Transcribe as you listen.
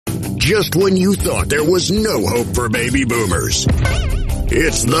just when you thought there was no hope for baby boomers.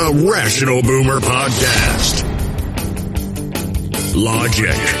 It's the Rational Boomer Podcast.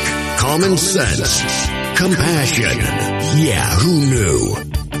 Logic, common sense, compassion. Yeah, who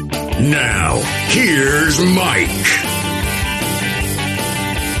knew? Now, here's Mike.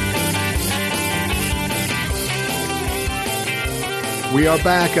 We are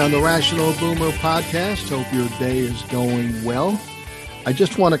back on the Rational Boomer Podcast. Hope your day is going well. I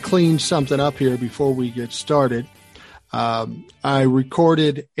just want to clean something up here before we get started. I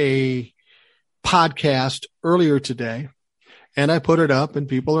recorded a podcast earlier today, and I put it up, and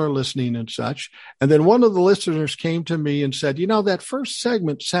people are listening and such. And then one of the listeners came to me and said, that first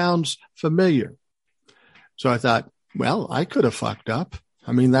segment sounds familiar. So I thought, well, I could have fucked up.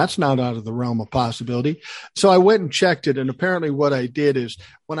 I mean, that's not out of the realm of possibility. So I went and checked it. And apparently what I did is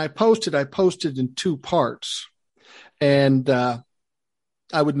when I posted in two parts. And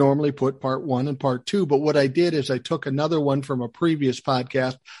I would normally put part one and part two. But what I did is I took another one from a previous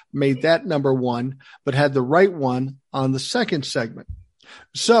podcast, made that number one, but had the right one on the second segment.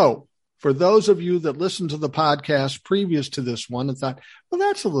 So for those of you that listened to the podcast previous to this one and thought, well,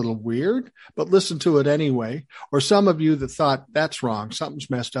 that's a little weird, but listen to it anyway. Or some of you that thought that's wrong,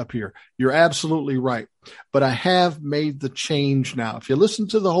 something's messed up here. You're absolutely right. But I have made the change now. If you listen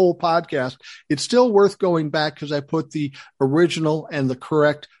to the whole podcast, it's still worth going back because I put the original and the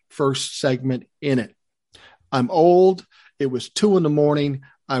correct first segment in it. I'm old. It was 2 a.m.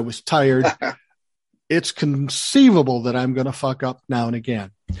 I was tired. It's conceivable that I'm going to fuck up now and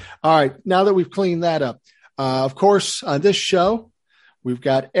again. All right. Now that we've cleaned that up, of course, on this show, we've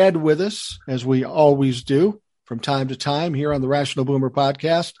got Ed with us, as we always do from time to time here on the Rational Boomer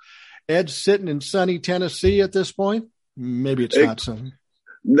Podcast. Ed's sitting in sunny Tennessee at this point. Maybe it's not sunny.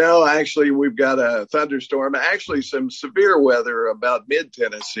 No, actually, we've got a thunderstorm. Actually, some severe weather about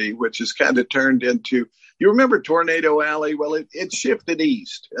mid-Tennessee, which has kind of turned into, you remember Tornado Alley? Well, it shifted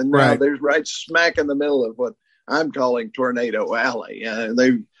east, and now there's right smack in the middle of what I'm calling Tornado Alley.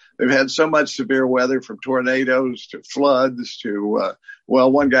 They've had so much severe weather, from tornadoes to floods to,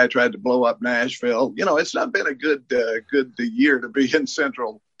 one guy tried to blow up Nashville. It's not been a good year to be in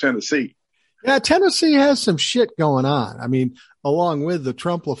central Tennessee. Yeah, Tennessee has some shit going on. I mean, along with the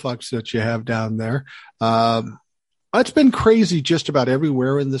Trumplefucks that you have down there. It's been crazy just about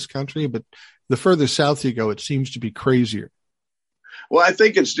everywhere in this country, but the further south you go, it seems to be crazier. Well, I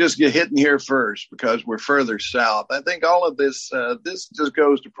think it's just hitting here first because we're further south. I think all of this just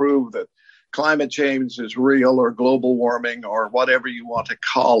goes to prove that climate change is real, or global warming, or whatever you want to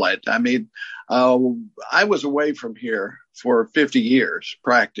call it. I mean, I was away from here for 50 years,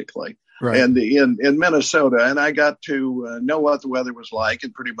 practically. Right. And in Minnesota, and I got to know what the weather was like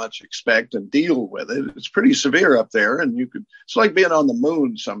and pretty much expect and deal with it. It's pretty severe up there, and it's like being on the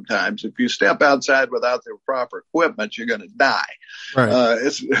moon sometimes. If you step outside without the proper equipment, you're going to die. Right.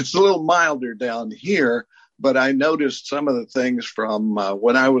 It's a little milder down here, but I noticed some of the things from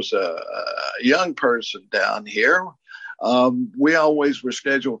when I was a young person down here. We always were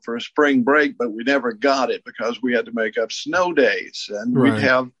scheduled for a spring break, but we never got it because we had to make up snow days, and we'd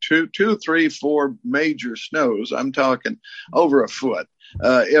have two, 3, 4 major snows. I'm talking over a foot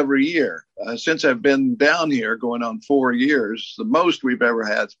every year. Since I've been down here going on 4 years, the most we've ever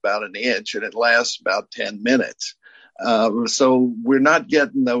had is about an inch, and it lasts about 10 minutes. So we're not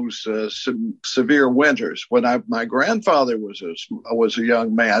getting those severe winters. When my grandfather was a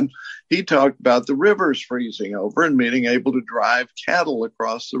young man, he talked about the rivers freezing over and being able to drive cattle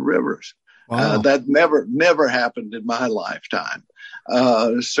across the rivers. Wow. That never happened in my lifetime.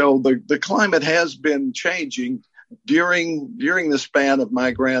 So the climate has been changing during the span of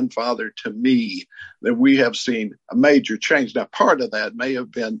my grandfather to me, that we have seen a major change. Now, part of that may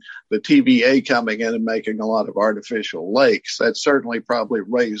have been the TVA coming in and making a lot of artificial lakes. That certainly probably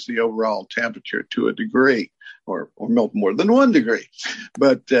raised the overall temperature to a degree, or more than 1 degree.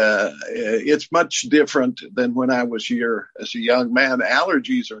 But it's much different than when I was here as a young man.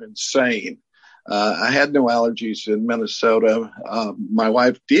 Allergies are insane. I had no allergies in Minnesota. My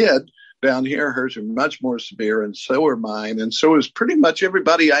wife did. Down here, hers are much more severe, and so are mine. And so is pretty much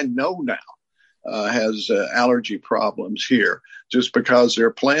everybody I know now has allergy problems here, just because there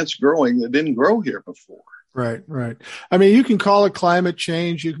are plants growing that didn't grow here before. Right. I mean, you can call it climate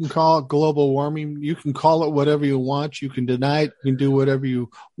change. You can call it global warming. You can call it whatever you want. You can deny it. You can do whatever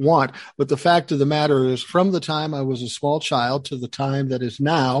you want. But the fact of the matter is, from the time I was a small child to the time that is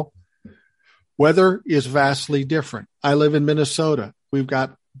now, weather is vastly different. I live in Minnesota. We've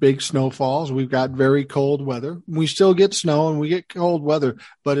got big snowfalls. We've got very cold weather. We still get snow and we get cold weather,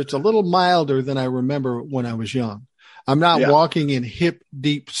 but it's a little milder than I remember when I was young. I'm not walking in hip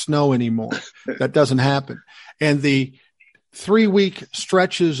deep snow anymore. That doesn't happen. And the 3-week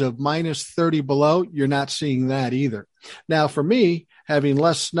stretches of minus 30 below, you're not seeing that either. Now, for me, having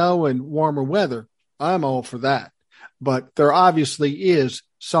less snow and warmer weather, I'm all for that. But there obviously is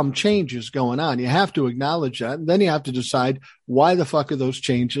some changes going on. You have to acknowledge that. And then you have to decide, why the fuck are those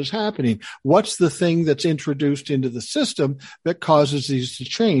changes happening? What's the thing that's introduced into the system that causes these to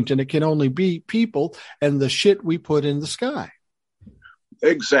change? And it can only be people and the shit we put in the sky.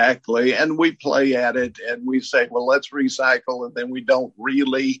 Exactly. And we play at it and we say, well, let's recycle. And then we don't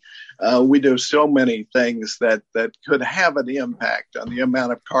really. We do so many things that could have an impact on the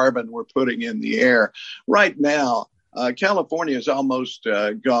amount of carbon we're putting in the air. Right now, California has almost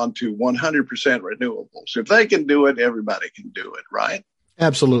gone to 100% renewables. If they can do it, everybody can do it, right?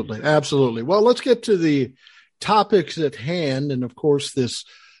 Absolutely. Absolutely. Well, let's get to the topics at hand. And of course, this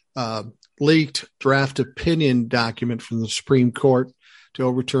leaked draft opinion document from the Supreme Court to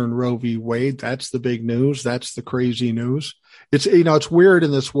overturn Roe v. Wade. That's the big news. That's the crazy news. It's, it's weird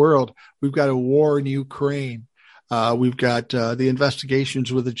in this world. We've got a war in Ukraine. We've got the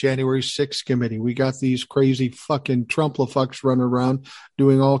investigations with the January 6th committee. We got these crazy fucking Trump-la-fucks running around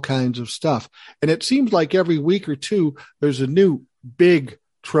doing all kinds of stuff. And it seems like every week or two, there's a new big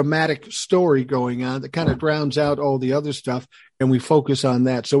traumatic story going on that kind of drowns out all the other stuff, and we focus on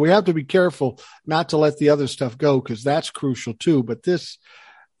that. So we have to be careful not to let the other stuff go, because that's crucial too. But this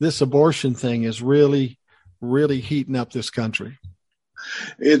abortion thing is really, really heating up this country.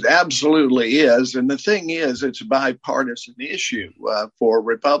 It absolutely is. And the thing is, it's a bipartisan issue for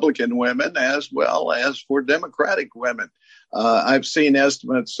Republican women as well as for Democratic women. I've seen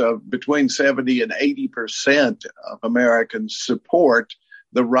estimates of between 70 and 80% of Americans support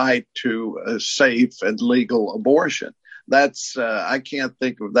the right to a safe and legal abortion. That's I can't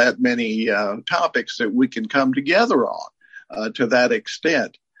think of that many topics that we can come together on to that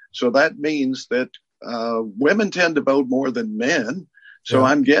extent. So that means that women tend to vote more than men. So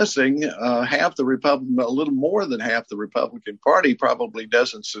I'm guessing half the Republican, a little more than half the Republican Party probably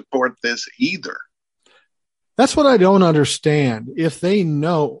doesn't support this either. That's what I don't understand. If they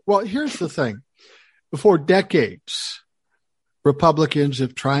know, well, here's the thing. For decades, Republicans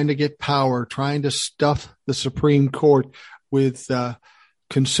have trying to get power, trying to stuff the Supreme Court with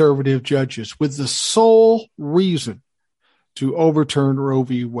conservative judges with the sole reason to overturn Roe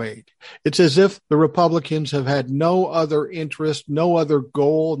v. Wade. It's as if the Republicans have had no other interest, no other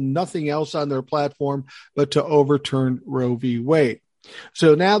goal, nothing else on their platform but to overturn Roe v. Wade.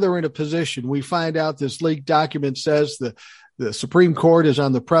 So now they're in a position. We find out this leaked document says the Supreme Court is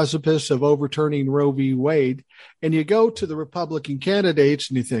on the precipice of overturning Roe v. Wade. And you go to the Republican candidates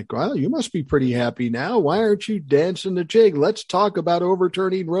and you think, well, you must be pretty happy now. Why aren't you dancing the jig? Let's talk about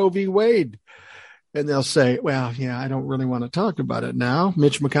overturning Roe v. Wade. And they'll say, well, yeah, I don't really want to talk about it now.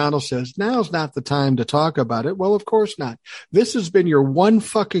 Mitch McConnell says, now's not the time to talk about it. Well, of course not. This has been your one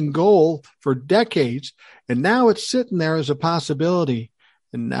fucking goal for decades. And now it's sitting there as a possibility.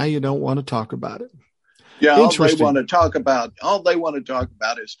 And now you don't want to talk about it. Yeah, all they want to talk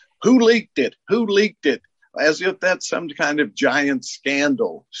about is who leaked it? Who leaked it? As if that's some kind of giant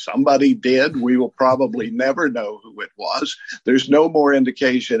scandal. Somebody did. We will probably never know who it was. There's no more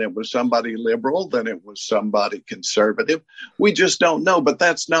indication it was somebody liberal than it was somebody conservative. We just don't know, but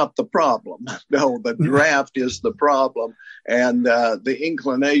that's not the problem. No, the draft is the problem. And the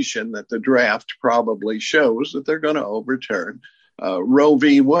inclination that the draft probably shows that they're going to overturn Roe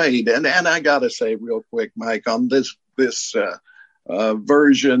v. Wade. And I got to say real quick, Mike, on this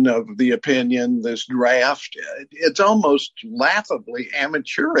version of the opinion, this draft, it's almost laughably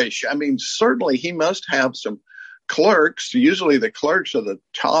amateurish. I mean, certainly he must have some clerks. Usually the clerks are the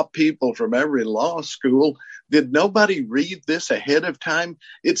top people from every law school. Did nobody read this ahead of time?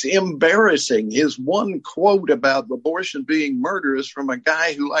 It's embarrassing. His one quote about abortion being murder is from a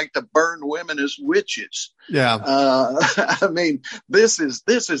guy who liked to burn women as witches. Yeah. I mean, this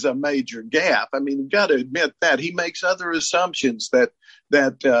is a major gaffe. I mean, you've got to admit that he makes other assumptions that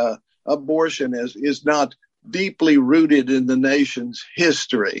abortion is not deeply rooted in the nation's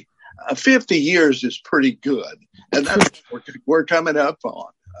history. 50 years is pretty good. And that's what we're coming up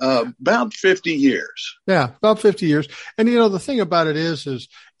on. About 50 years. Yeah, about 50 years. And, the thing about it is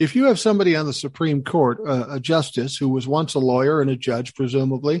if you have somebody on the Supreme Court, a justice who was once a lawyer and a judge,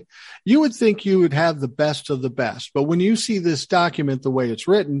 presumably, you would think you would have the best of the best. But when you see this document the way it's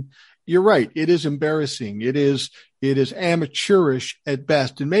written, you're right. It is embarrassing. It is amateurish at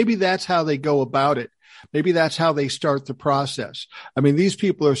best. And maybe that's how they go about it. Maybe that's how they start the process. I mean, these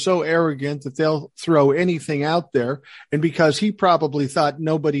people are so arrogant that they'll throw anything out there. And because he probably thought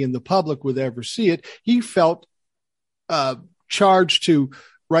nobody in the public would ever see it, he felt charged to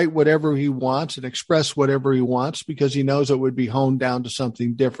write whatever he wants and express whatever he wants because he knows it would be honed down to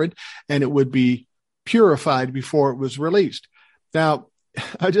something different and it would be purified before it was released. Now,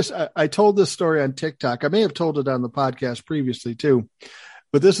 I told this story on TikTok. I may have told it on the podcast previously too,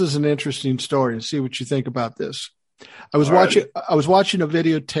 but this is an interesting story and see what you think about this. I was watching a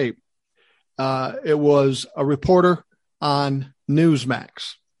videotape. It was a reporter on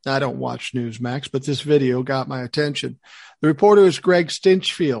Newsmax. I don't watch Newsmax, but this video got my attention. The reporter is Greg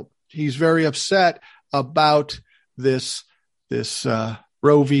Stinchfield. He's very upset about this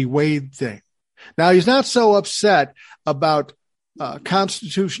Roe v. Wade thing. Now, he's not so upset about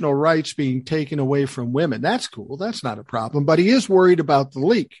constitutional rights being taken away from women. That's cool. That's not a problem. But he is worried about the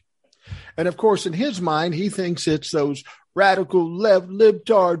leak. And of course, in his mind, he thinks it's those radical left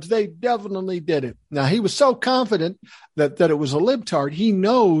libtards. They definitely did it. Now, he was so confident that it was a libtard. He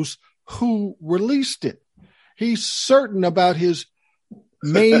knows who released it. He's certain about his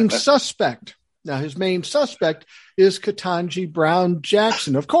main suspect. Now, his main suspect is Ketanji Brown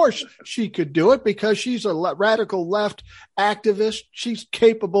Jackson. Of course, she could do it because she's a radical left activist. She's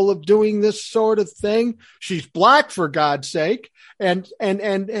capable of doing this sort of thing. She's black, for God's sake. And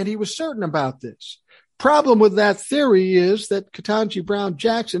he was certain about this. Problem with that theory is that Ketanji Brown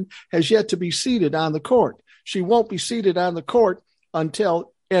Jackson has yet to be seated on the court. She won't be seated on the court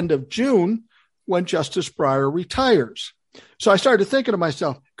until end of June when Justice Breyer retires. So I started thinking to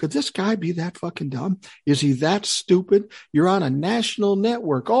myself, could this guy be that fucking dumb? Is he that stupid? You're on a national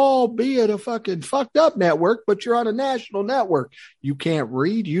network, albeit a fucking fucked up network, but you're on a national network. You can't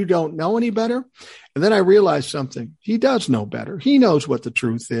read. You don't know any better. And then I realized something. He does know better. He knows what the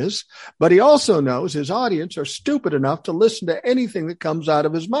truth is, but he also knows his audience are stupid enough to listen to anything that comes out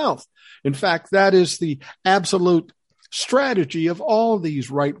of his mouth. In fact, that is the absolute strategy of all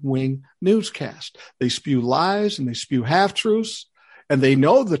these right-wing newscasts. They spew lies and they spew half-truths, and they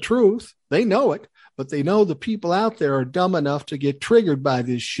know the truth. They know it, but they know the people out there are dumb enough to get triggered by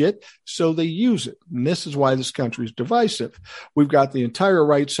this shit, so they use it. And this is why this country is divisive. We've got the entire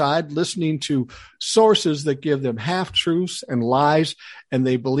right side listening to sources that give them half-truths and lies, and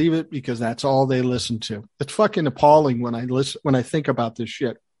they believe it because that's all they listen to. It's fucking appalling when I think about this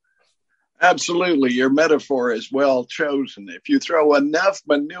shit. Absolutely. Your metaphor is well chosen. If you throw enough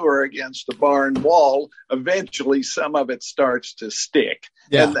manure against the barn wall, eventually some of it starts to stick.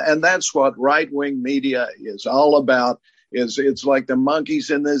 Yeah. And that's what right-wing media is all about. It's like the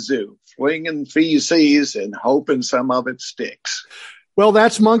monkeys in the zoo, flinging feces and hoping some of it sticks. Well,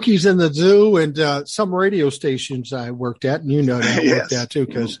 that's monkeys in the zoo and some radio stations I worked at, and you know that I worked at too,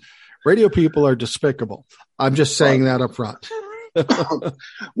 because radio people are despicable. I'm just saying that up front.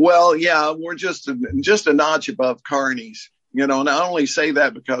 Well, yeah, we're just a notch above carnies, and I only say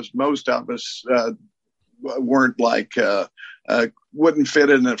that because most of us weren't like wouldn't fit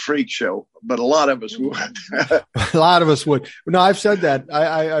in a freak show, but a lot of us would. A lot of us would. No, I've said that.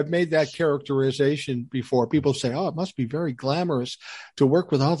 I've made that characterization before. People say, "Oh, it must be very glamorous to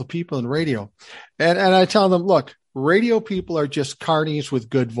work with all the people in radio," and I tell them, "Look, radio people are just carnies with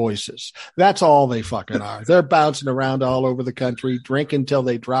good voices. That's all they fucking are. They're bouncing around all over the country, drinking till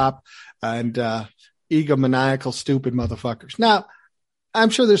they drop, and egomaniacal, stupid motherfuckers." Now, I'm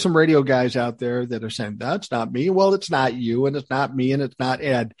sure there's some radio guys out there that are saying, "That's not me." Well, it's not you, and it's not me, and it's not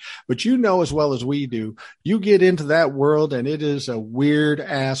Ed. But you know as well as we do, you get into that world, and it is a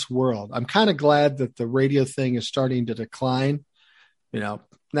weird-ass world. I'm kind of glad that the radio thing is starting to decline.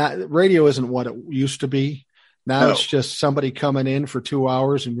 Radio isn't what it used to be. Now It's just somebody coming in for 2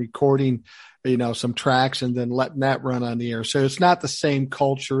 hours and recording, some tracks and then letting that run on the air. So it's not the same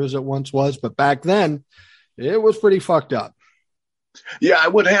culture as it once was, but back then it was pretty fucked up. Yeah, I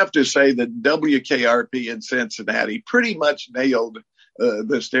would have to say that WKRP in Cincinnati pretty much nailed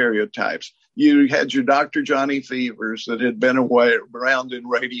the stereotypes. You had your Dr. Johnny Fevers that had been around in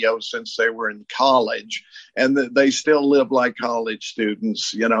radio since they were in college, and they still live like college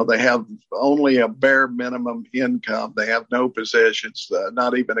students. They have only a bare minimum income. They have no possessions,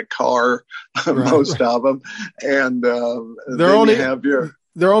 not even a car, most of them. And their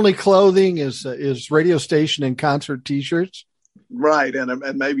only clothing is radio station and concert T-shirts. Right,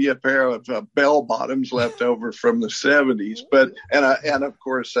 and maybe a pair of bell bottoms left over from the 70s, but and of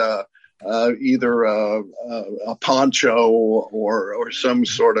course either a poncho or some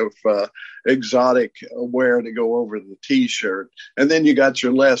sort of exotic wear to go over the T-shirt, and then you got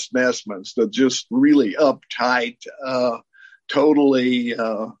your Les Nessmans, that just really uptight, totally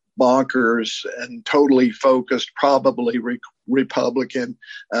bonkers and totally focused, probably Republican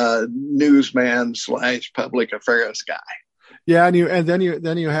newsman / public affairs guy. Yeah, and then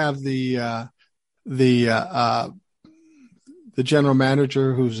you have the the general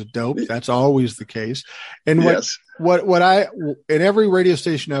manager who's a dope. That's always the case. And Yes. in every radio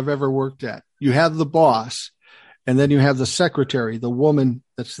station I've ever worked at, you have the boss, and then you have the secretary, the woman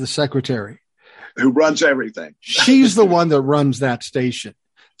that's the secretary. Who runs everything. She's the one that runs that station.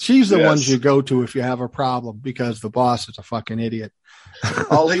 She's the Yes. one you go to if you have a problem, because the boss is a fucking idiot.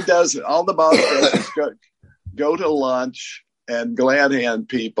 All the boss does is go to lunch and glad hand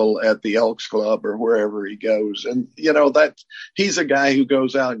people at the Elks Club or wherever he goes. And, that he's a guy who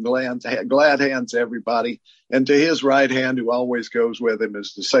goes out and glad hands everybody. And to his right hand, who always goes with him,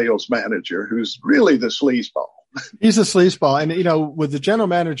 is the sales manager, who's really the sleazeball. He's a sleazeball. And, with the general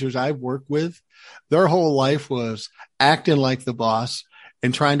managers I've worked with, their whole life was acting like the boss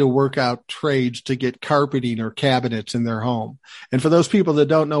and trying to work out trades to get carpeting or cabinets in their home. And for those people that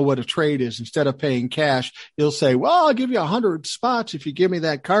don't know what a trade is, instead of paying cash, he'll say, well, I'll give you 100 spots if you give me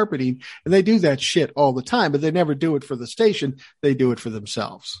that carpeting. And they do that shit all the time, but they never do it for the station. They do it for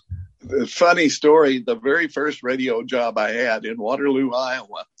themselves. Funny story. The very first radio job I had in Waterloo,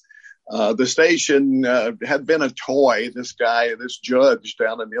 Iowa, the station had been a toy this judge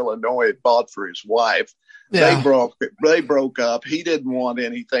down in Illinois had bought for his wife. Yeah. They broke up. He didn't want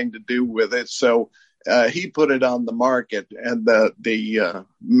anything to do with it. So he put it on the market, and the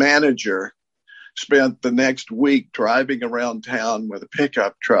manager spent the next week driving around town with a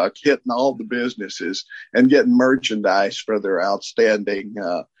pickup truck, hitting all the businesses and getting merchandise for their outstanding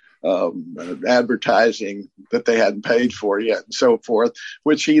advertising that they hadn't paid for yet, and so forth,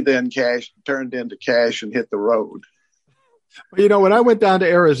 which he then turned into cash and hit the road. When I went down to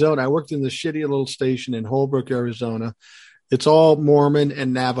Arizona, I worked in this shitty little station in Holbrook, Arizona. It's all Mormon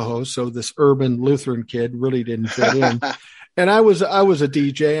and Navajo, so this urban Lutheran kid really didn't fit in. And I was a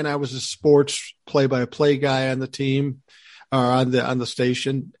DJ, and I was a sports play-by-play guy on the team, or on the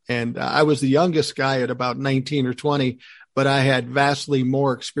station. And I was the youngest guy at about 19 or 20, but I had vastly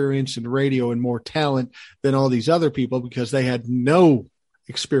more experience in radio and more talent than all these other people, because they had no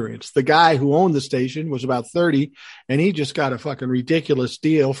experience. The guy who owned the station was about 30, and he just got a fucking ridiculous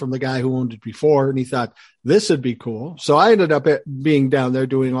deal from the guy who owned it before, and he thought this would be cool. So I ended up being down there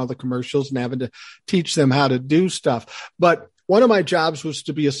doing all the commercials and having to teach them how to do stuff. But one of my jobs was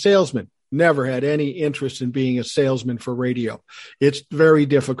to be a salesman. Never had any interest in being a salesman for radio. It's very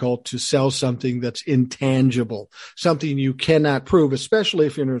difficult to sell something that's intangible, something you cannot prove, especially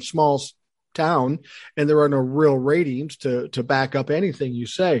if you're in a small town and there are no real ratings to back up anything you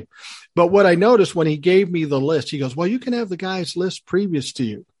say. But what I noticed when he gave me the list, he goes, well, you can have the guy's list previous to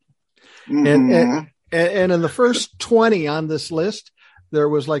you. Mm-hmm. And in the first 20 on this list, there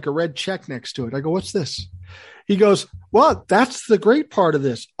was like a red check next to it. I go, what's this? He goes, well, that's the great part of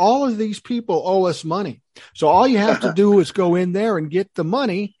this. All of these people owe us money. So all you have to do is go in there and get the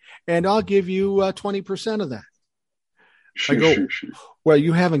money, and I'll give you 20% of that. I go, well,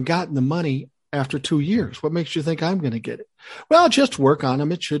 you haven't gotten the money after 2 years. What makes you think I'm going to get it? Well, just work on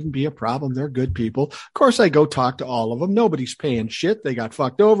them. It shouldn't be a problem. They're good people. Of course, I go talk to all of them. Nobody's paying shit. They got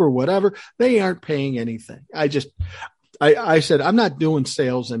fucked over, whatever. They aren't paying anything. I said, I'm not doing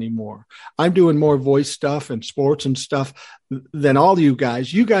sales anymore. I'm doing more voice stuff and sports and stuff than all you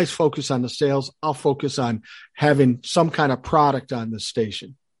guys. You guys focus on the sales. I'll focus on having some kind of product on the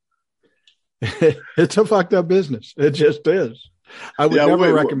station. It's a fucked up business. It just is. I would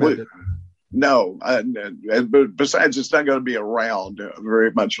never recommend it. No, but besides, it's not going to be around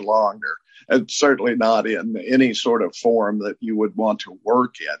very much longer. And certainly not in any sort of form that you would want to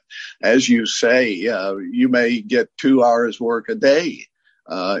work in. As you say, you may get 2 hours work a day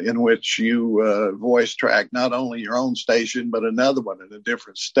in which you voice track not only your own station, but another one in a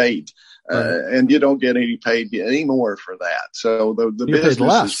different state. And you don't get paid any more for that. So the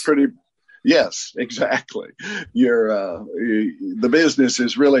business is pretty... Yes, exactly. The business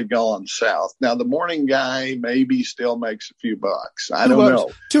has really gone south. Now, the morning guy maybe still makes a few bucks. I don't know.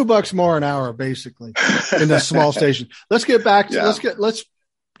 $2 more an hour, basically, in a small station. Let's get back to let's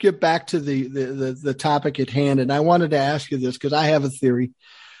get back to the topic at hand. And I wanted to ask you this because I have a theory.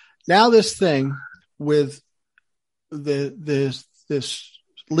 Now, this thing with this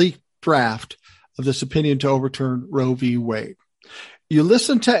leaked draft of this opinion to overturn Roe v. Wade. You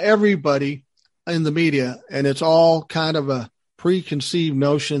listen to everybody in the media, and it's all kind of a preconceived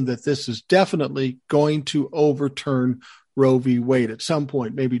notion that this is definitely going to overturn Roe v. Wade at some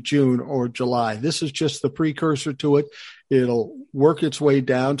point, maybe June or July. This is just the precursor to it. It'll work its way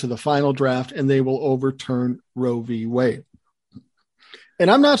down to the final draft, and they will overturn Roe v. Wade.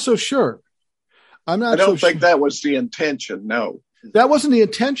 And I'm not so sure. I don't think that was the intention, no. That wasn't the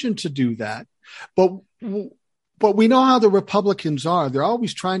intention to do that. But we know how the Republicans are. They're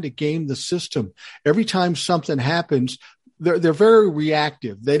always trying to game the system. Every time something happens, they're very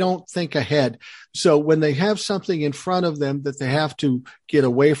reactive. They don't think ahead. So when they have something in front of them that they have to get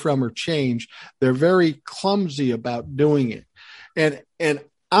away from or change, they're very clumsy about doing it. And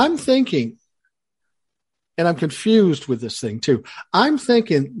I'm thinking, and I'm confused with this thing too. I'm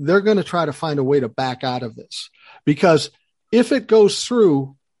thinking they're going to try to find a way to back out of this, because if it goes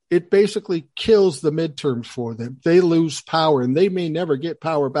through, it basically kills the midterms for them. They lose power, and they may never get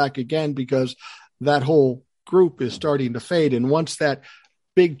power back again, because that whole group is starting to fade. And once that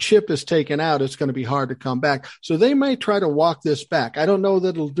big chip is taken out, it's going to be hard to come back. So they may try to walk this back. I don't know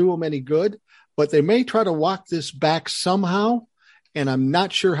that it'll do them any good, but they may try to walk this back somehow. And I'm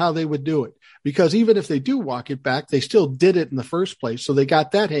not sure how they would do it, because even if they do walk it back, they still did it in the first place. So they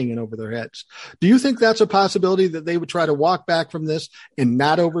got that hanging over their heads. Do you think that's a possibility, that they would try to walk back from this and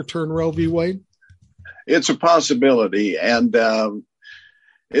not overturn Roe v. Wade? It's a possibility. And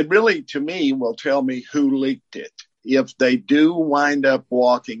it really, to me, will tell me who leaked it. If they do wind up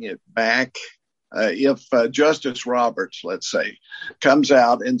walking it back, if Justice Roberts, let's say, comes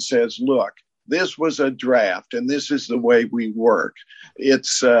out and says, look, this was a draft, and this is the way we work.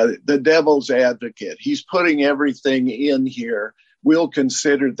 It's the devil's advocate. He's putting everything in here. We'll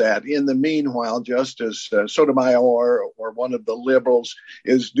consider that. In the meanwhile, Justice Sotomayor or one of the liberals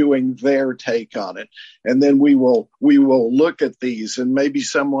is doing their take on it. And then we will look at these, and maybe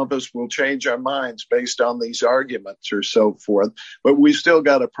some of us will change our minds based on these arguments or so forth. But we still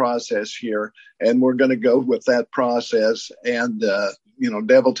got a process here, and we're going to go with that process, and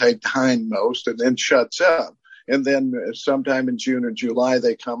devil take the hindmost, and then shuts up. And then sometime in June or July,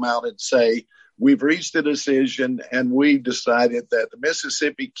 they come out and say, we've reached a decision, and we decided that the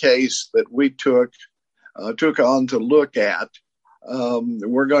Mississippi case that we took on to look at,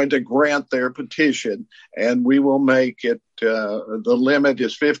 we're going to grant their petition, and we will make it, the limit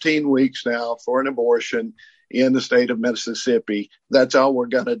is 15 weeks now for an abortion in the state of Mississippi. That's all we're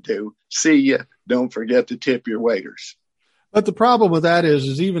going to do. See ya. Don't forget to tip your waiters. But the problem with that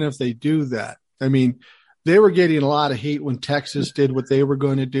is even if they do that, I mean, they were getting a lot of heat when Texas did what they were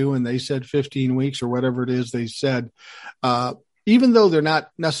going to do, and they said 15 weeks or whatever it is they said. Even though they're not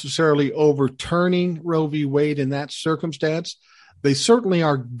necessarily overturning Roe v. Wade in that circumstance, they certainly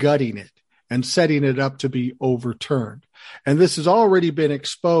are gutting it and setting it up to be overturned. And this has already been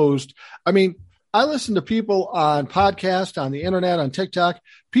exposed. I mean, I listen to people on podcasts, on the internet, on TikTok.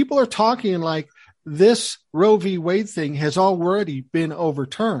 People are talking like this Roe v. Wade thing has already been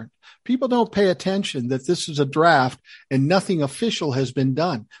overturned. People don't pay attention that this is a draft and nothing official has been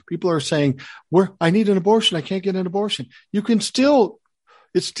done. People are saying, I need an abortion. I can't get an abortion. It's still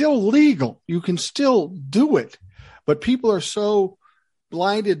legal. You can still do it. But people are so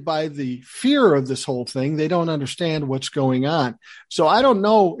blinded by the fear of this whole thing, they don't understand what's going on. So I don't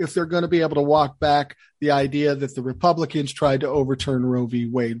know if they're going to be able to walk back the idea that the Republicans tried to overturn Roe v.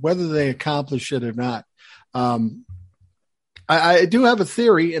 Wade, whether they accomplish it or not. I do have a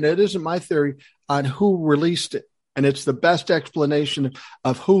theory, and it isn't my theory, on who released it. And it's the best explanation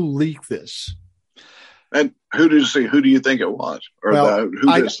of who leaked this. And who do you think it was? Or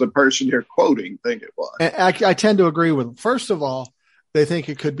who does the person you're quoting think it was? I tend to agree with them. First of all, they think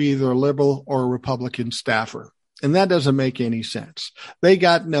it could be either a liberal or a Republican staffer. And that doesn't make any sense. They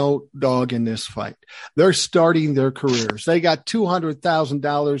got no dog in this fight. They're starting their careers. They got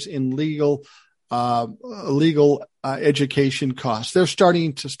 $200,000 in legal education costs. They're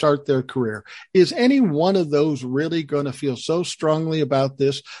starting to start their career. Is any one of those really going to feel so strongly about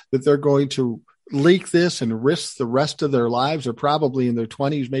this that they're going to leak this and risk the rest of their lives? Or probably in their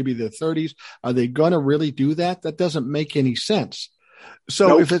 20s, maybe their 30s. Are they going to really do that? That doesn't make any sense.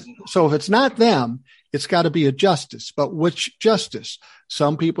 So if it's not them, it's got to be a justice. But which justice?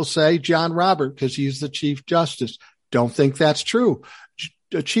 Some people say John Roberts because he's the Chief Justice. Don't think that's true.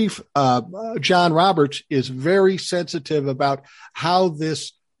 Chief John Roberts is very sensitive about how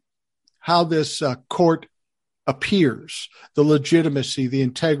this court appears, the legitimacy, the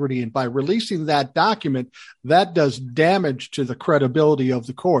integrity. And by releasing that document, that does damage to the credibility of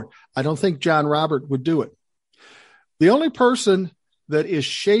the court. I don't think John Roberts would do it. The only person that is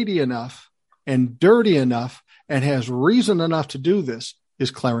shady enough and dirty enough and has reason enough to do this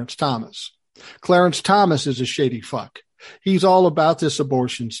is Clarence Thomas. Clarence Thomas is a shady fuck. He's all about this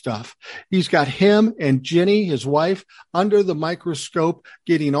abortion stuff. He's got him and Ginny, his wife, under the microscope,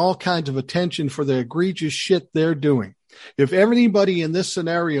 getting all kinds of attention for the egregious shit they're doing. If anybody in this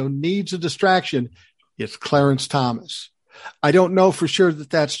scenario needs a distraction, it's Clarence Thomas. I don't know for sure that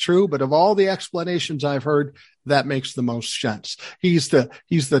that's true, but of all the explanations I've heard, that makes the most sense. He's the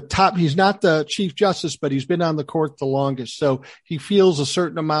top. He's not the Chief Justice, but he's been on the court the longest. So he feels a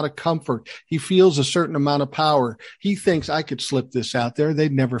certain amount of comfort. He feels a certain amount of power. He thinks I could slip this out there.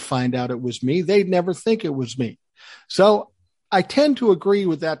 They'd never find out it was me. They'd never think it was me. So I tend to agree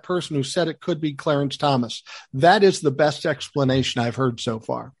with that person who said it could be Clarence Thomas. That is the best explanation I've heard so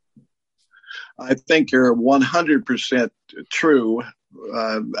far. I think you're 100% true.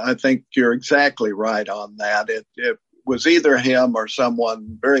 I think you're exactly right on that. It was either him or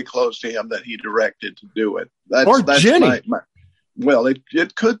someone very close to him that he directed to do it. That's Jenny. Well,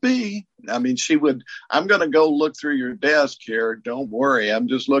 it could be. I mean, she would. I'm going to go look through your desk here. Don't worry. I'm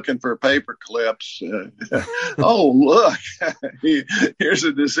just looking for paper clips. Oh, look, here's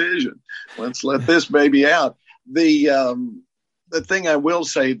a decision. Let's let this baby out. The thing I will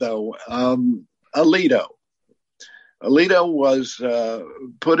say, though, Alito was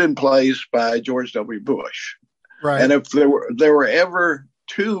put in place by George W. Bush. Right. And if there were ever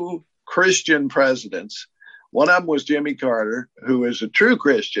two Christian presidents, one of them was Jimmy Carter, who is a true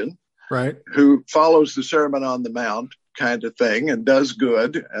Christian, right, who follows the Sermon on the Mount kind of thing and does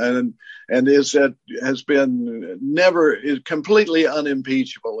good, and is completely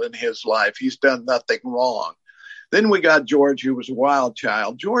unimpeachable in his life. He's done nothing wrong. Then we got George, who was a wild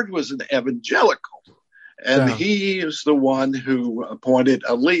child. George was an evangelical, and he is the one who appointed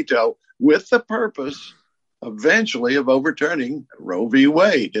Alito with the purpose eventually of overturning Roe v.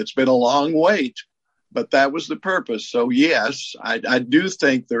 Wade. It's been a long wait, but that was the purpose. So, yes, I do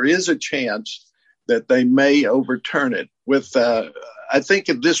think there is a chance that they may overturn it. I think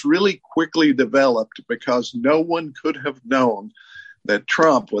this really quickly developed because no one could have known that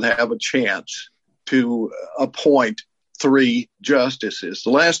Trump would have a chance to appoint 3 justices. The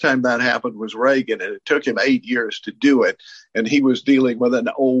last time that happened was Reagan, and it took him 8 years to do it. And he was dealing with an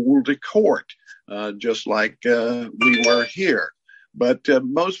old court, just like we were here. But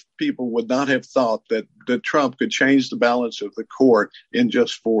most people would not have thought that Trump could change the balance of the court in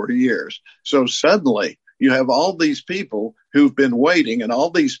just 4 years. So suddenly you have all these people who've been waiting and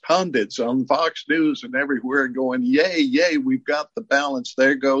all these pundits on Fox News and everywhere going, yay, yay, we've got the balance.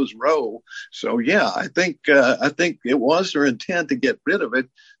 There goes Roe. So, yeah, I think it was their intent to get rid of it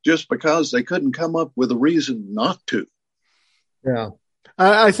just because they couldn't come up with a reason not to. Yeah.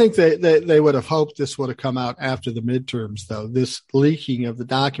 I think they would have hoped this would have come out after the midterms, though. This leaking of the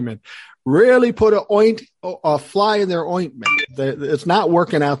document really put a fly in their ointment. It's not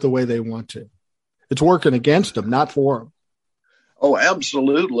working out the way they want to. It's working against them, not for them. Oh,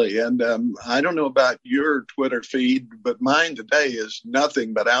 absolutely. And I don't know about your Twitter feed, but mine today is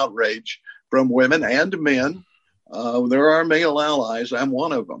nothing but outrage from women and men. There are male allies. I'm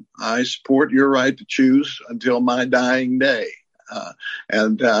one of them. I support your right to choose until my dying day.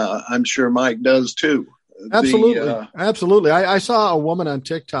 And I'm sure Mike does too. Absolutely. Absolutely. I saw a woman on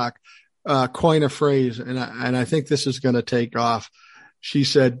TikTok coin a phrase, and I think this is going to take off. She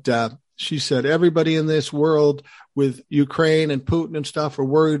said, everybody in this world with Ukraine and Putin and stuff are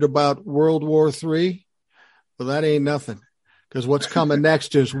worried about World War III. Well, that ain't nothing, because what's coming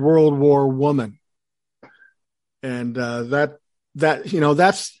next is World War Woman. And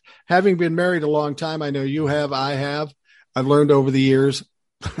that's having been married a long time. I know you have, I have. I've learned over the years,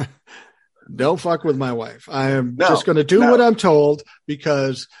 don't fuck with my wife. I am just going to do what I'm told,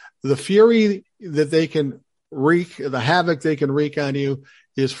 because the fury that they can wreak, the havoc they can wreak on you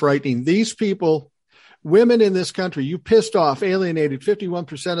is frightening. These people, women in this country, you pissed off, alienated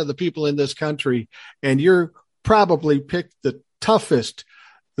 51% of the people in this country, and you're probably picked the toughest,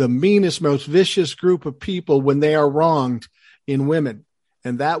 the meanest, most vicious group of people when they are wronged in women.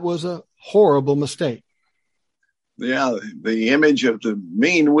 And that was a horrible mistake. Yeah, the image of the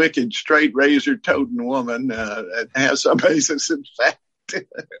mean, wicked, straight razor toting woman has some basis in fact.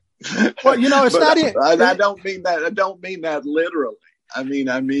 Well, it's not it. I don't mean that. I don't mean that literally. I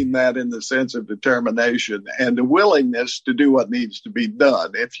mean that in the sense of determination and the willingness to do what needs to be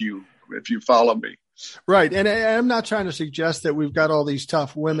done. If you follow me. Right. And I'm not trying to suggest that we've got all these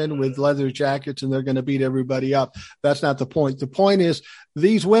tough women with leather jackets and they're going to beat everybody up. That's not the point. The point is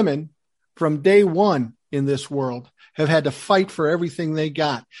these women from day one in this world have had to fight for everything they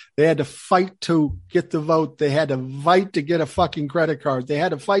got. They had to fight to get the vote. They had to fight to get a fucking credit card. They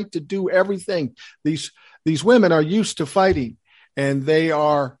had to fight to do everything. These women are used to fighting, and they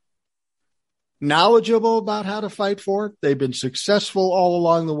are knowledgeable about how to fight for it. They've been successful all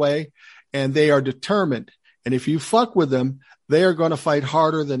along the way, and they are determined. And if you fuck with them, they are going to fight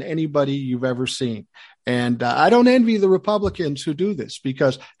harder than anybody you've ever seen. And I don't envy the Republicans who do this,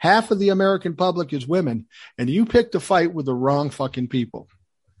 because half of the American public is women, and you picked a fight with the wrong fucking people.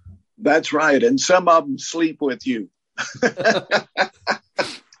 That's right. And some of them sleep with you. That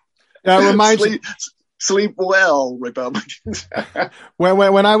reminds me. Sleep well, Republicans.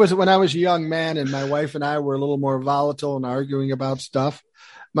 when I was a young man and my wife and I were a little more volatile and arguing about stuff,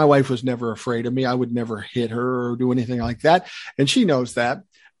 my wife was never afraid of me. I would never hit her or do anything like that, and she knows that.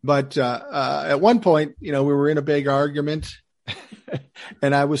 But at one point, we were in a big argument,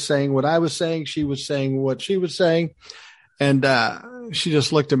 and I was saying what I was saying. She was saying what she was saying, and she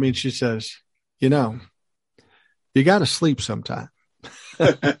just looked at me and she says, "You got to sleep sometime."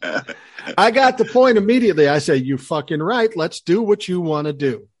 I got the point immediately. I said, "You fucking right. Let's do what you want to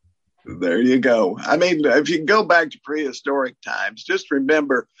do." There you go. I mean, if you go back to prehistoric times, just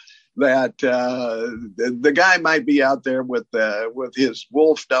remember that the guy might be out there with his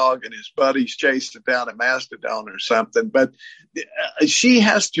wolf dog and his buddies chasing down a mastodon or something, but she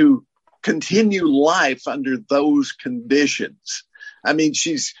has to continue life under those conditions. I mean,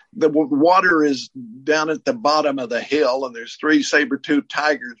 the water is down at the bottom of the hill, and there's 3 saber-toothed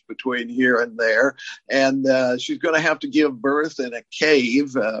tigers between here and there. And she's going to have to give birth in a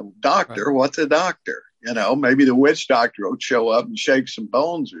cave. Doctor, right. What's a doctor? Maybe the witch doctor will show up and shake some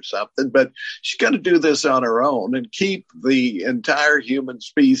bones or something. But she's going to do this on her own and keep the entire human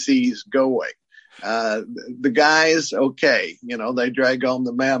species going. The guys, okay, they drag on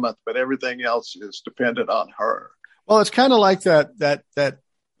the mammoth, but everything else is dependent on her. Well, it's kind of like that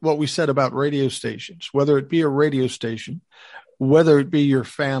what we said about radio stations, whether it be a radio station, whether it be your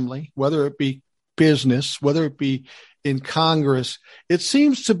family, whether it be business, whether it be in Congress. It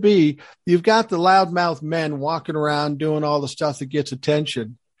seems to be you've got the loudmouth men walking around doing all the stuff that gets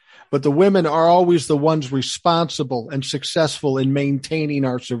attention, but the women are always the ones responsible and successful in maintaining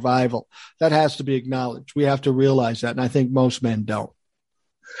our survival. That has to be acknowledged. We have to realize that, and I think most men don't.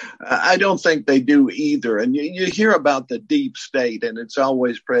 I don't think they do either. And you hear about the deep state, and it's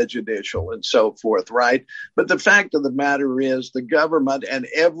always prejudicial and so forth, right? But the fact of the matter is the government and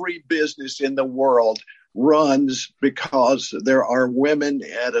every business in the world runs because there are women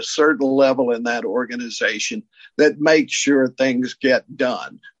at a certain level in that organization that make sure things get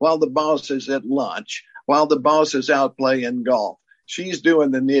done. While the boss is at lunch, while the boss is out playing golf, she's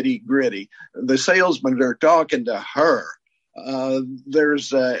doing the nitty gritty. The salesmen are talking to her.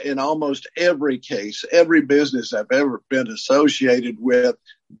 There's in almost every case, every business I've ever been associated with,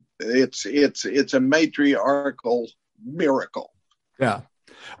 it's a matriarchal miracle. Yeah.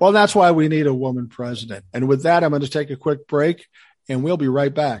 Well, that's why we need a woman president. And with that, I'm going to take a quick break, and we'll be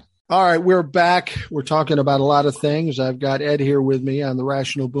right back. All right, we're back. We're talking about a lot of things. I've got Ed here with me on the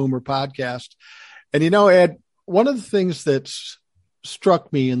Rational Boomer podcast. And Ed, one of the things that's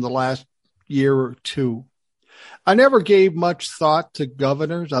struck me in the last year or two, I never gave much thought to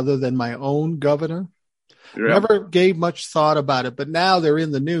governors other than my own governor. Yeah. Never gave much thought about it, but now they're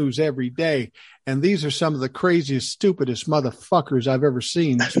in the news every day. And these are some of the craziest, stupidest motherfuckers I've ever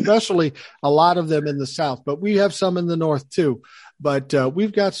seen, especially a lot of them in the South. But we have some in the North, too. But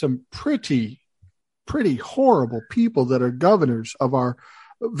we've got some pretty horrible people that are governors of our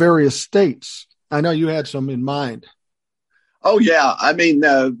various states. I know you had some in mind. Oh, yeah. I mean,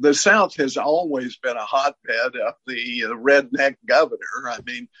 the South has always been a hotbed of the redneck governor. I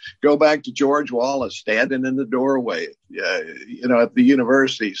mean, go back to George Wallace standing in the doorway, at the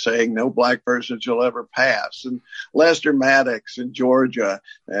university saying no black person shall ever pass. And Lester Maddox in Georgia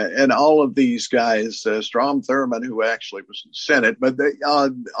and all of these guys, Strom Thurmond, who actually was in the Senate, but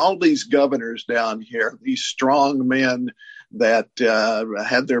all these governors down here, these strong men that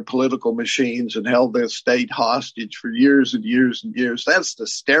had their political machines and held their state hostage for years and years and years. That's the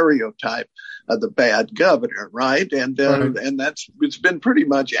stereotype of the bad governor, right? And it's been pretty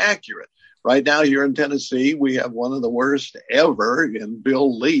much accurate. Right now here in Tennessee, we have one of the worst ever in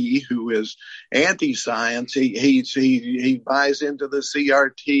Bill Lee, who is anti-science. He buys into the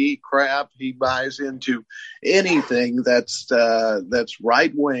CRT crap. He buys into anything that's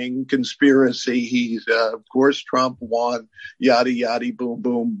right-wing conspiracy. He's, of course, Trump won, yada, yada, boom,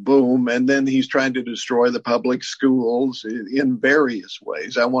 boom, boom. And then he's trying to destroy the public schools in various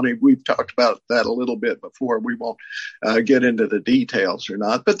ways. We've talked about that a little bit before. We won't get into the details or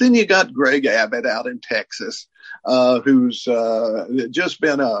not. But then you got Greg Abbott out in Texas, who's just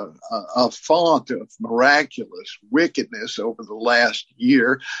been a font of miraculous wickedness over the last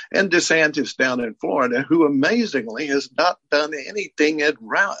year, and DeSantis down in Florida, who amazingly has not done anything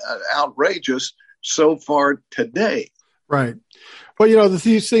outrageous so far today. Right. Well,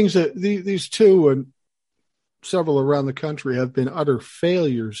 these things, these two and several around the country have been utter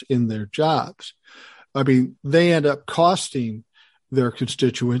failures in their jobs. I mean, they end up costing their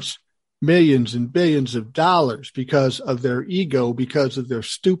constituents millions and billions of dollars because of their ego, because of their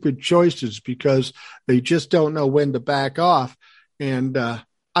stupid choices, because they just don't know when to back off. And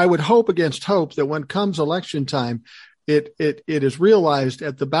I would hope against hope that when comes election time, it is realized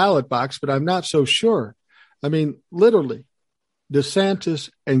at the ballot box, but I'm not so sure. I mean, literally, DeSantis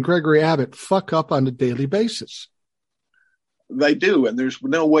and Gregory Abbott fuck up on a daily basis. They do, and there's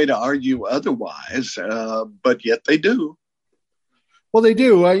no way to argue otherwise, but yet they do. Well, they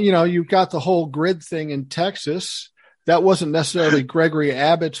do. You've got the whole grid thing in Texas. That wasn't necessarily Gregory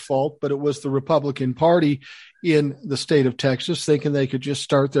Abbott's fault, but it was the Republican Party in the state of Texas thinking they could just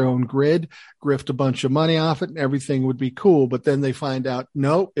start their own grid, grift a bunch of money off it, and everything would be cool. But then they find out,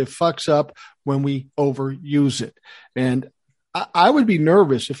 no, it fucks up when we overuse it. And I would be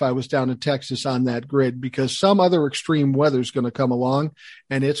nervous if I was down in Texas on that grid because some other extreme weather is going to come along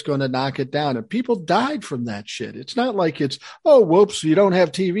and it's going to knock it down. And people died from that shit. It's not like it's, oh, whoops, you don't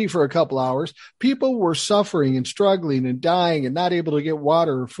have TV for a couple hours. People were suffering and struggling and dying and not able to get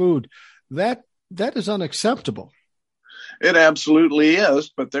water or food. That is unacceptable. It absolutely is,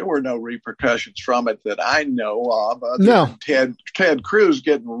 but there were no repercussions from it that I know of. No. Ted Cruz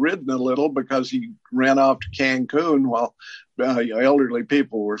getting ridden a little because he ran off to Cancun while elderly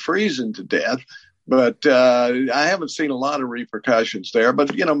people were freezing to death. But I haven't seen a lot of repercussions there.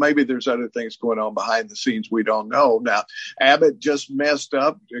 But, maybe there's other things going on behind the scenes we don't know. Now, Abbott just messed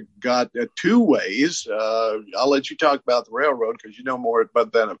up, got two ways. I'll let you talk about the railroad because you know more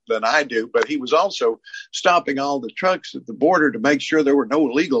about that than I do. But he was also stopping all the trucks at the border to make sure there were no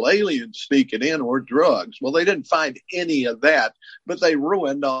illegal aliens sneaking in or drugs. Well, they didn't find any of that, but they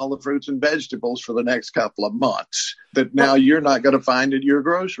ruined all the fruits and vegetables for the next couple of months that now you're not going to find at your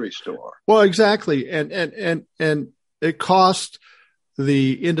grocery store. Well, exactly. And it cost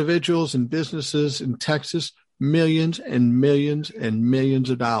the individuals and businesses in Texas millions and millions and millions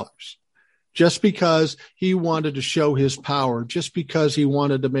of dollars just because he wanted to show his power, just because he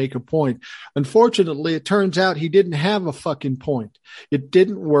wanted to make a point. Unfortunately, it turns out he didn't have a fucking point. It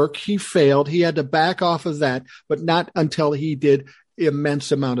didn't work. He failed. He had to back off of that, but not until he did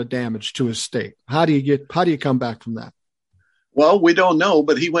immense amount of damage to his state. How do you come back from that? Well, we don't know,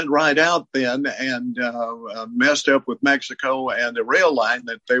 but he went right out then and messed up with Mexico and a rail line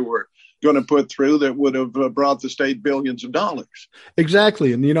that they were going to put through that would have brought the state billions of dollars.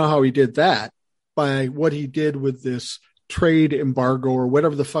 Exactly. And you know how he did that? By what he did with this trade embargo or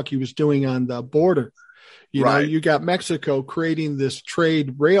whatever the fuck he was doing on the border. You know, you got Mexico creating this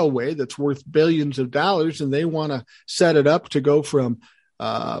trade railway that's worth billions of dollars, and they want to set it up to go from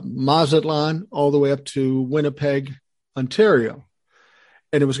Mazatlan all the way up to Winnipeg, Ontario.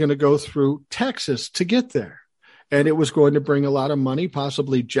 And it was going to go through Texas to get there. And it was going to bring a lot of money,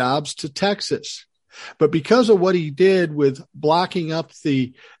 possibly jobs to Texas. But because of what he did with blocking up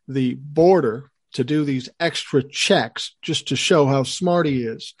the border to do these extra checks just to show how smart he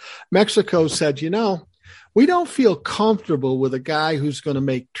is, Mexico said, we don't feel comfortable with a guy who's going to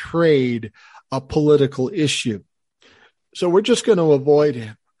make trade a political issue. So we're just going to avoid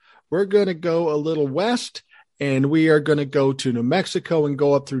him. We're going to go a little west, and we are going to go to New Mexico and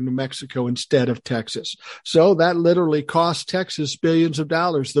go up through New Mexico instead of Texas. So that literally cost Texas billions of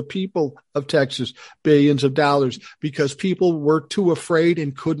dollars, the people of Texas billions of dollars, because people were too afraid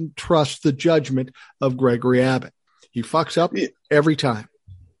and couldn't trust the judgment of Gregory Abbott. He fucks up every time.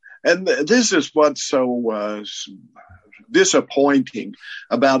 And this is what's so disappointing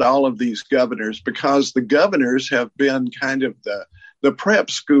about all of these governors, because the governors have been kind of the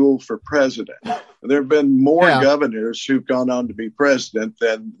prep school for president. There have been more governors who've gone on to be president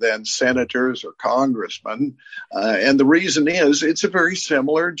than senators or congressmen. And the reason is it's a very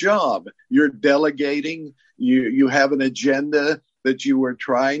similar job. You're delegating, you have an agenda that you were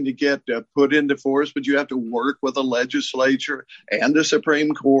trying to get put into force, but you have to work with a legislature and a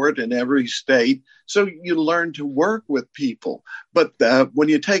Supreme Court in every state. So you learn to work with people. But when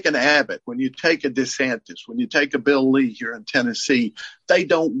you take an Abbott, when you take a DeSantis, when you take a Bill Lee here in Tennessee, they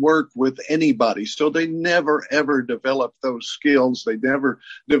don't work with anybody. So they never, ever develop those skills. They never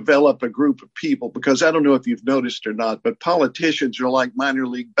develop a group of people, because I don't know if you've noticed or not, but politicians are like minor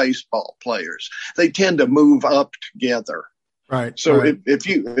league baseball players. They tend to move up together. Right. So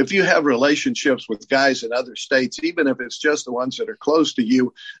if you have relationships with guys in other states, even if it's just the ones that are close to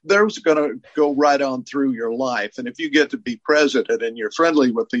you, they're going to go right on through your life. And if you get to be president and you're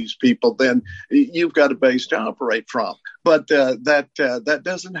friendly with these people, then you've got a base to operate from. But that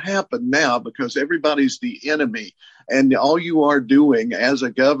doesn't happen now, because everybody's the enemy. And all you are doing as a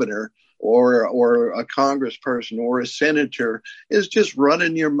governor or a congressperson or a senator is just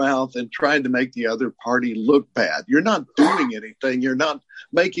running your mouth and trying to make the other party look bad. You're not doing anything. You're not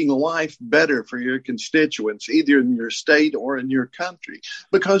making life better for your constituents, either in your state or in your country,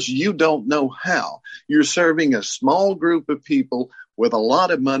 because you don't know how. You're serving a small group of people with a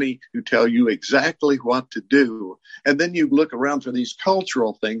lot of money who tell you exactly what to do. And then you look around for these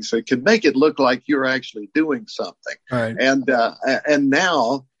cultural things that can make it look like you're actually doing something. Right. And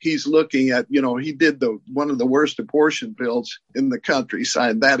now he's looking at, he did one of the worst abortion bills in the country,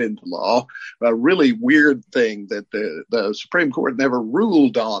 signed that into law, a really weird thing that the Supreme Court never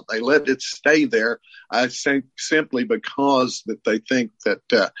ruled on. They let it stay there, I think, simply because that they think that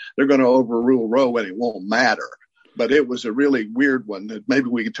they're going to overrule Roe and it won't matter. But it was a really weird one that maybe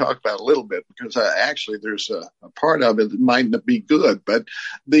we could talk about a little bit, because actually there's a part of it that might not be good. But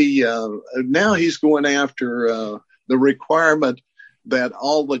now he's going after the requirement that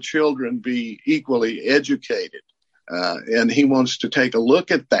all the children be equally educated. And he wants to take a look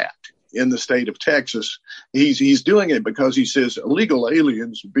at that in the state of Texas. He's doing it because he says illegal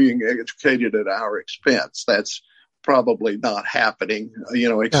aliens being educated at our expense. That's probably not happening,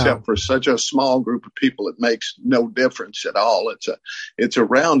 except for such a small group of people. It makes no difference at all. It's a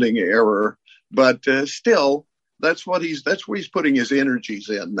rounding error, but still, that's where he's putting his energies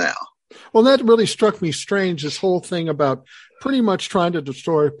in now. Well, that really struck me strange, this whole thing about pretty much trying to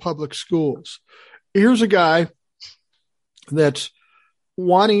destroy public schools. Here's a guy that's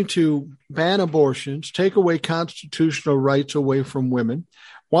wanting to ban abortions, take away constitutional rights away from women,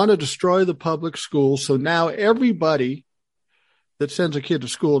 want to destroy the public schools. So now everybody that sends a kid to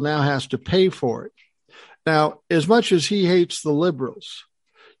school now has to pay for it. Now, as much as he hates the liberals,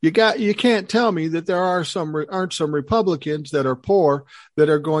 you can't tell me that there aren't some Republicans that are poor that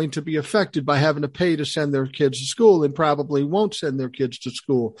are going to be affected by having to pay to send their kids to school and probably won't send their kids to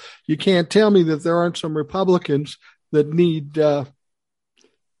school. You can't tell me that there aren't some Republicans that need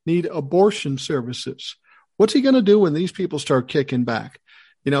abortion services. What's he going to do when these people start kicking back?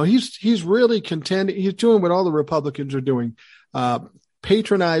 He's really contending. He's doing what all the Republicans are doing,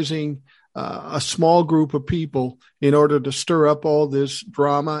 patronizing a small group of people in order to stir up all this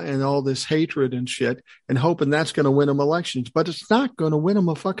drama and all this hatred and shit, and hoping that's going to win them elections. But it's not going to win them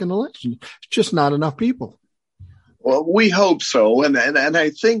a fucking election. It's just not enough people. Well, we hope so. And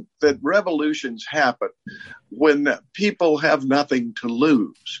I think that revolutions happen when people have nothing to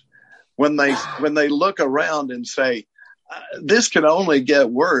lose. When they look around and say, this can only get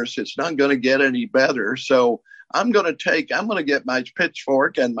worse. It's not going to get any better. So I'm going to get my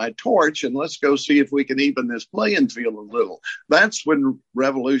pitchfork and my torch, and let's go see if we can even this playing field a little. That's when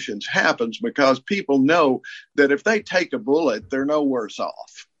revolutions happens, because people know that if they take a bullet, they're no worse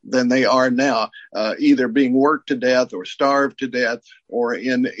off than they are now, either being worked to death or starved to death, or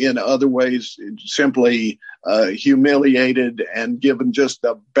in other ways simply humiliated and given just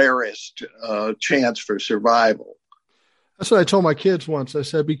the barest chance for survival. That's what I told my kids once. I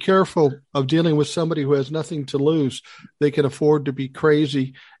said, be careful of dealing with somebody who has nothing to lose. They can afford to be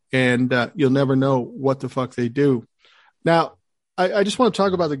crazy, and you'll never know what the fuck they do. Now, I just want to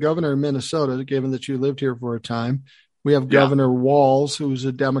talk about the governor of Minnesota, given that you lived here for a time. We have Governor Walz, who's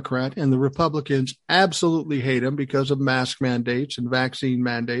a Democrat, and the Republicans absolutely hate him because of mask mandates and vaccine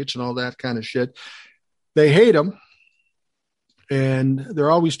mandates and all that kind of shit. They hate him, and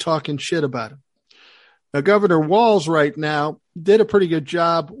they're always talking shit about him. Now, Governor Walz right now did a pretty good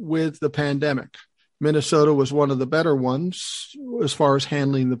job with the pandemic. Minnesota was one of the better ones as far as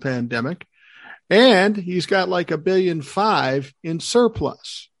handling the pandemic. And he's got like $1.5 billion in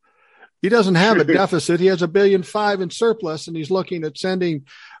surplus. He doesn't have a deficit. He has $1.5 billion in surplus, and he's looking at sending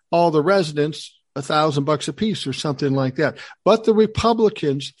all the residents $1,000 a piece or something like that. But the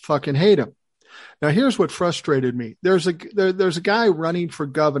Republicans fucking hate him. Now, here's what frustrated me. There's a guy running for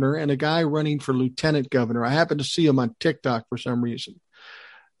governor and a guy running for lieutenant governor. I happened to see him on TikTok for some reason.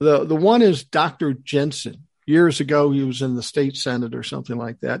 The one is Dr. Jensen. Years ago, he was in the state senate or something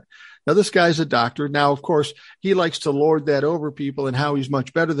like that. Now, this guy's a doctor. Now, of course, he likes to lord that over people and how he's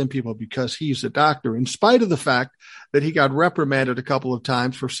much better than people because he's a doctor, in spite of the fact that he got reprimanded a couple of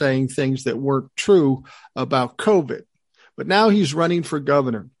times for saying things that weren't true about COVID. But now he's running for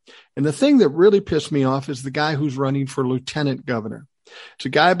governor. And the thing that really pissed me off is the guy who's running for lieutenant governor. It's a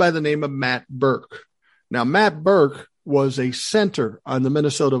guy by the name of Matt Birk. Now, Matt Birk was a center on the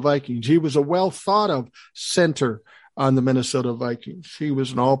Minnesota Vikings. He was a well thought of center on the Minnesota Vikings. He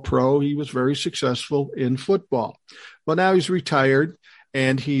was an all-pro. He was very successful in football. Well, now he's retired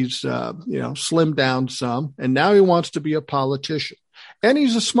and he's, slimmed down some. And now he wants to be a politician. And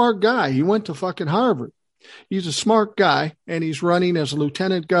he's a smart guy. He went to fucking Harvard. He's a smart guy, and he's running as a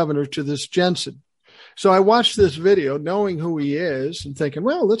lieutenant governor to this Jensen. So I watched this video knowing who he is and thinking,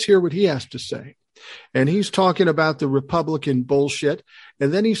 well, let's hear what he has to say. And he's talking about the Republican bullshit.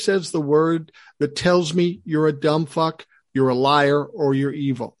 And then he says the word that tells me you're a dumb fuck, you're a liar, or you're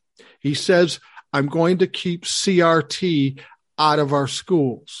evil. He says, I'm going to keep CRT out of our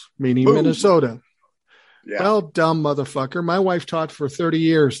schools, meaning Boom. Minnesota. Yeah. Well, dumb motherfucker. My wife taught for 30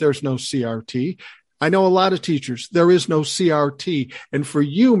 years. There's no CRT. I know a lot of teachers. There is no CRT. And for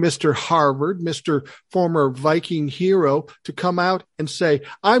you, Mr. Harvard, Mr. former Viking hero, to come out and say,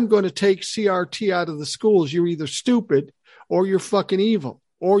 I'm going to take CRT out of the schools, you're either stupid or you're fucking evil,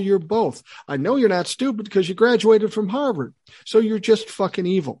 or you're both. I know you're not stupid because you graduated from Harvard. So you're just fucking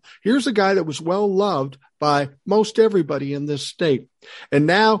evil. Here's a guy that was well loved by most everybody in this state. And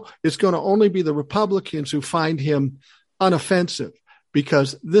now it's going to only be the Republicans who find him unoffensive.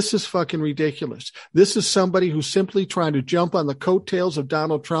 Because this is fucking ridiculous. This is somebody who's simply trying to jump on the coattails of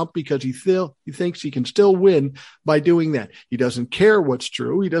Donald Trump because he thinks he can still win by doing that. He doesn't care what's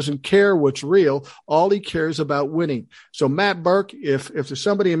true. He doesn't care what's real. All he cares about winning. So Matt Birk, if there's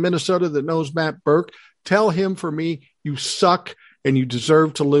somebody in Minnesota that knows Matt Birk, tell him for me, you suck and you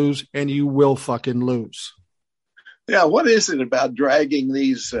deserve to lose and you will fucking lose. Yeah, what is it about dragging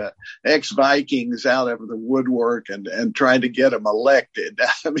these ex-Vikings out of the woodwork and trying to get them elected?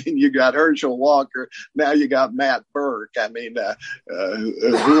 I mean, you got Herschel Walker, now you got Matt Birk. I mean,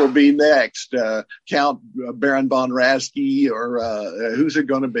 who will be next? Count Baron von Raschke, or who's it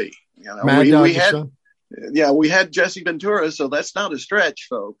going to be? You know, we had Jesse Ventura, so that's not a stretch,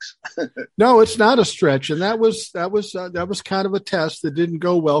 folks. No, it's not a stretch, and that was kind of a test that didn't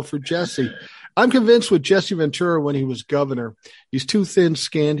go well for Jesse. I'm convinced with Jesse Ventura when he was governor, he's too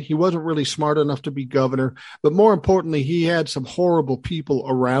thin-skinned. He wasn't really smart enough to be governor. But more importantly, he had some horrible people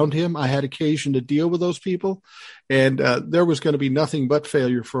around him. I had occasion to deal with those people, and there was going to be nothing but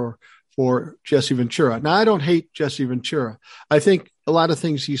failure for Jesse Ventura. Now, I don't hate Jesse Ventura. I think a lot of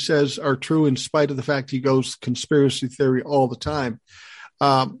things he says are true in spite of the fact he goes conspiracy theory all the time.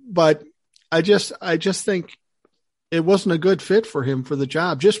 But I just think it wasn't a good fit for him for the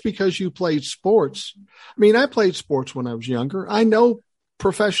job just because you played sports. I mean, I played sports when I was younger. I know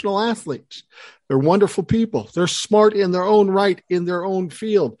professional athletes. They're wonderful people. They're smart in their own right, in their own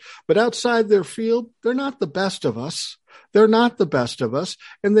field. But outside their field, they're not the best of us. They're not the best of us.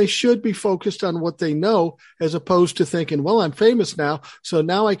 And they should be focused on what they know as opposed to thinking, well, I'm famous now, so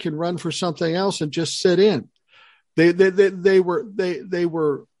now I can run for something else and just sit in. They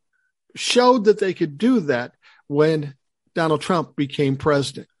were showed that they could do that when Donald Trump became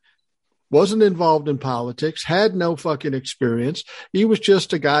president. Wasn't involved in politics, had no fucking experience. He was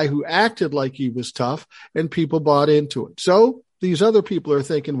just a guy who acted like he was tough and people bought into it. So these other people are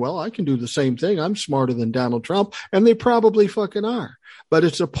thinking, well, I can do the same thing. I'm smarter than Donald Trump. And they probably fucking are. But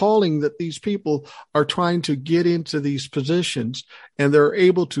it's appalling that these people are trying to get into these positions and they're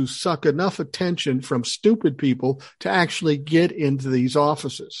able to suck enough attention from stupid people to actually get into these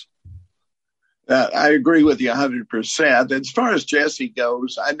offices. I agree with you 100%. As far as Jesse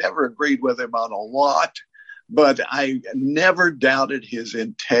goes, I never agreed with him on a lot, but I never doubted his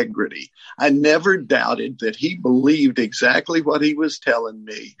integrity. I never doubted that he believed exactly what he was telling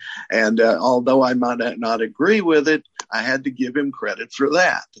me. And although I might not agree with it, I had to give him credit for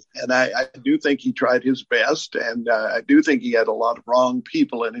that. And I do think he tried his best, and I do think he had a lot of wrong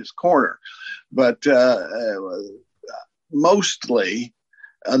people in his corner. But mostly,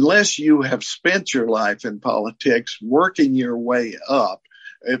 unless you have spent your life in politics working your way up,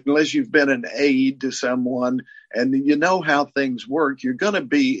 unless you've been an aide to someone and you know how things work, you're going to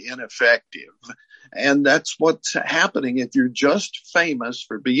be ineffective. And that's what's happening. If you're just famous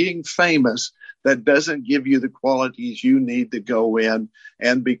for being famous, that doesn't give you the qualities you need to go in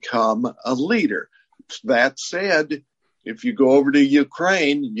and become a leader. That said, if you go over to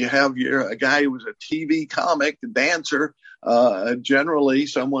Ukraine, you have a guy who was a TV comic, a dancer, generally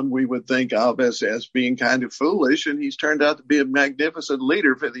someone we would think of as being kind of foolish, and he's turned out to be a magnificent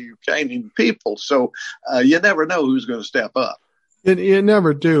leader for the Ukrainian people. So you never know who's going to step up. You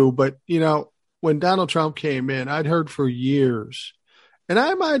never do. But, when Donald Trump came in, I'd heard for years, and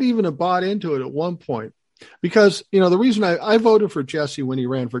I might even have bought into it at one point, because, the reason I voted for Jesse when he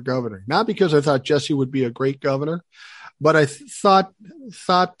ran for governor, not because I thought Jesse would be a great governor, but I thought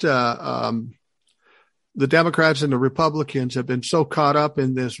the Democrats and the Republicans have been so caught up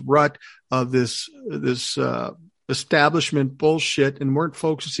in this rut of this establishment bullshit and weren't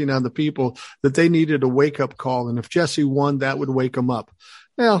focusing on the people that they needed a wake-up call. And if Jesse won, that would wake them up.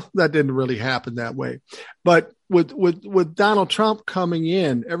 Well, that didn't really happen that way. But with Donald Trump coming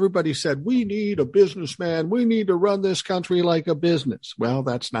in, everybody said, we need a businessman. We need to run this country like a business. Well,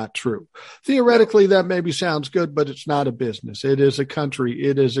 that's not true. Theoretically, that maybe sounds good, but it's not a business. It is a country.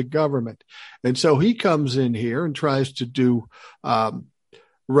 It is a government. And so he comes in here and tries to do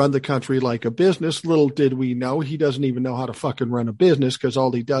run the country like a business. Little did we know, he doesn't even know how to fucking run a business, because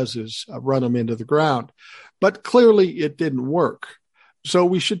all he does is run them into the ground. But clearly it didn't work. So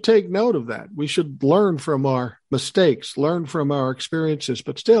we should take note of that. We should learn from our mistakes, learn from our experiences.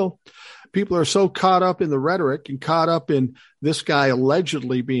 But still, people are so caught up in the rhetoric and caught up in this guy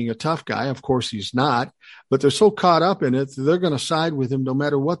allegedly being a tough guy. Of course, he's not. But they're so caught up in it, they're going to side with him no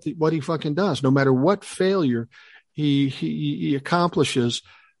matter what he fucking does, no matter what failure he accomplishes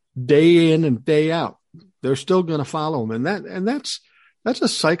day in and day out. They're still going to follow him. And that's a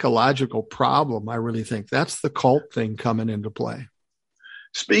psychological problem, I really think. That's the cult thing coming into play.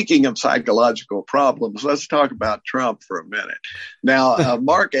 Speaking of psychological problems, let's talk about Trump for a minute. Now,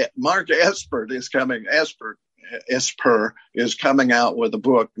 Mark Esper is coming out with a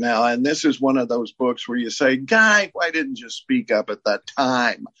book now, and this is one of those books where you say, "Guy, why didn't you speak up at that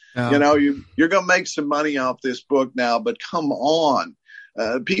time?" You know, you're going to make some money off this book now, but come on.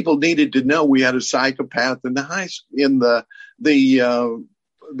 People needed to know we had a psychopath in the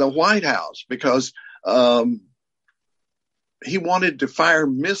White House, because he wanted to fire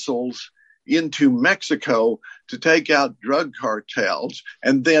missiles into Mexico to take out drug cartels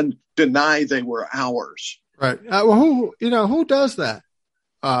and then deny they were ours. Right. Who does that?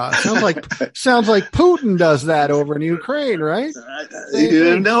 Sounds like Putin does that over in Ukraine, right?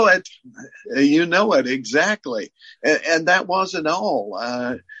 You know it exactly. And that wasn't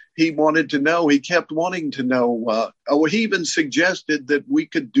all. He wanted to know. He kept wanting to know. He even suggested that we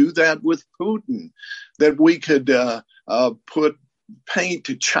could do that with Putin, that we could paint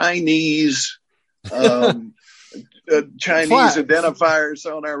Chinese identifiers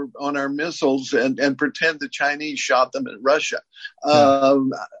on our missiles and pretend the Chinese shot them in Russia. I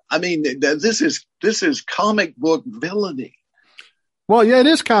mean, this is comic book villainy. Well, yeah, it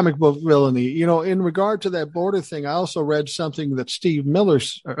is comic book villainy. You know, in regard to that border thing, I also read something that Stephen Miller?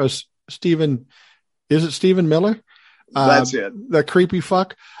 That's it. The creepy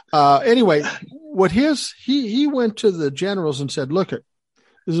fuck. Anyway, he went to the generals and said, look, this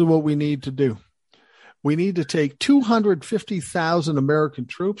is what we need to do. We need to take 250,000 American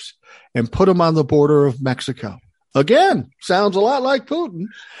troops and put them on the border of Mexico. Again, sounds a lot like Putin.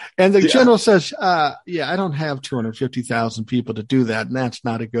 And the general says, I don't have 250,000 people to do that. And that's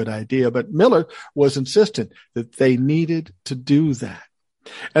not a good idea. But Miller was insistent that they needed to do that.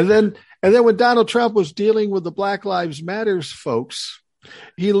 And then when Donald Trump was dealing with the Black Lives Matters folks,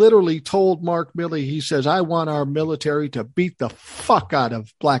 he literally told Mark Milley, he says, I want our military to beat the fuck out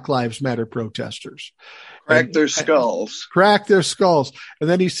of Black Lives Matter protesters. Crack their skulls. And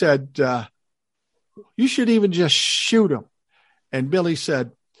then he said, you should even just shoot them. And Billy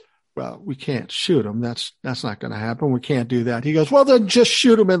said, well, we can't shoot them. That's not going to happen. We can't do that. He goes, well, then just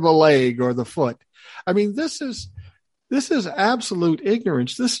shoot them in the leg or the foot. I mean, this is absolute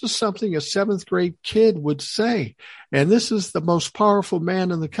ignorance. This is something a 7th grade kid would say. And this is the most powerful man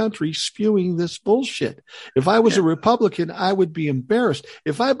in the country spewing this bullshit. If I was a Republican, I would be embarrassed.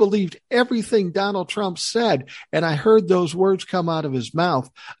 If I believed everything Donald Trump said and I heard those words come out of his mouth,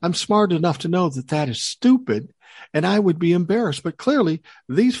 I'm smart enough to know that that is stupid and I would be embarrassed. But clearly,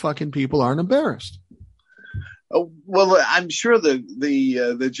 these fucking people aren't embarrassed. Well, I'm sure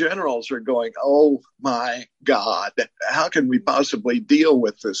the generals are going, oh, my God, how can we possibly deal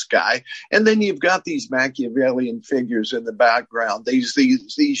with this guy? And then you've got these Machiavellian figures in the background, these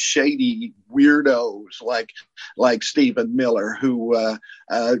shady weirdos like Stephen Miller, who in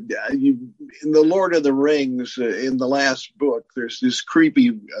the Lord of the Rings, in the last book, there's this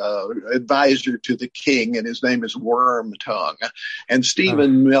creepy advisor to the king, and his name is Wormtongue. And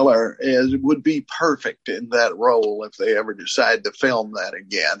Stephen Miller would be perfect in that role if they ever decide to film that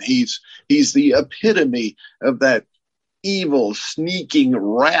again. He's the epitome of that evil, sneaking,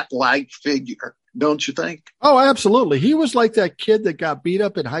 rat-like figure, don't you think? Oh, absolutely. He was like that kid that got beat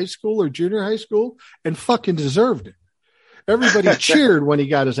up in high school or junior high school and fucking deserved it. Everybody cheered when he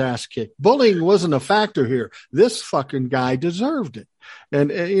got his ass kicked. Bullying wasn't a factor here. This fucking guy deserved it.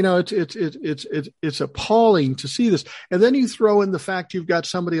 And you know, it's appalling to see this. And then you throw in the fact you've got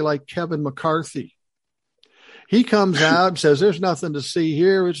somebody like Kevin McCarthy. He comes out and says, there's nothing to see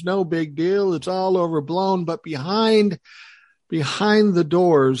here. It's no big deal. It's all overblown. But behind the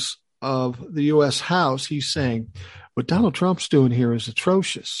doors of the U.S. House, he's saying, what Donald Trump's doing here is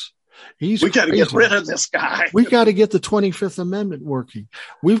atrocious. We got to get rid of this guy. We got to get the 25th Amendment working.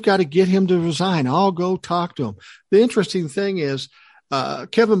 We've got to get him to resign. I'll go talk to him. The interesting thing is,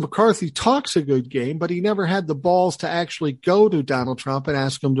 Kevin McCarthy talks a good game, but he never had the balls to actually go to Donald Trump and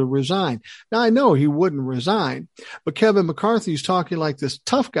ask him to resign. Now, I know he wouldn't resign, but Kevin McCarthy's talking like this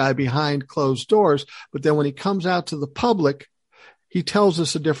tough guy behind closed doors. But then when he comes out to the public, he tells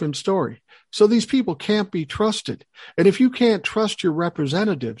us a different story. So these people can't be trusted. And if you can't trust your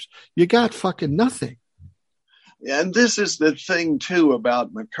representatives, you got fucking nothing. And this is the thing, too,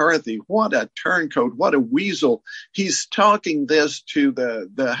 about McCarthy. What a turncoat. What a weasel. He's talking this to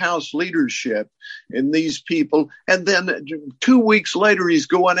the House leadership and these people. And then 2 weeks later, he's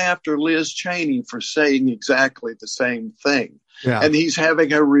going after Liz Cheney for saying exactly the same thing. Yeah. And he's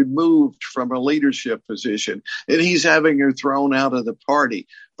having her removed from a leadership position. And he's having her thrown out of the party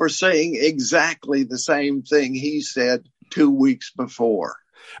for saying exactly the same thing he said 2 weks before.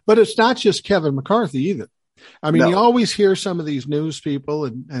 But it's not just Kevin McCarthy either. I mean, You always hear some of these news people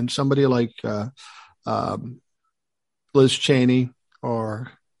and somebody like Liz Cheney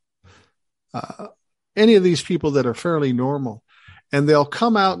or any of these people that are fairly normal, and they'll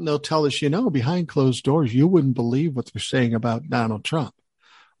come out and they'll tell us, behind closed doors, you wouldn't believe what they're saying about Donald Trump.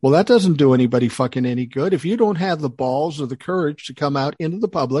 Well, that doesn't do anybody fucking any good. If you don't have the balls or the courage to come out into the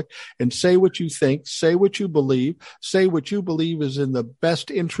public and say what you think, say what you believe is in the best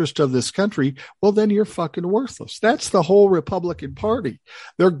interest of this country, well, then you're fucking worthless. That's the whole Republican Party.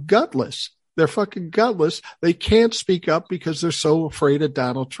 They're gutless. They're fucking gutless. They can't speak up because they're so afraid of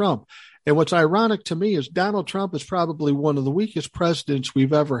Donald Trump. And what's ironic to me is Donald Trump is probably one of the weakest presidents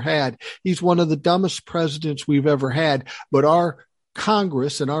we've ever had. He's one of the dumbest presidents we've ever had, but our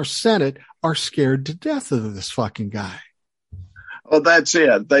Congress and our Senate are scared to death of this fucking guy. Well, that's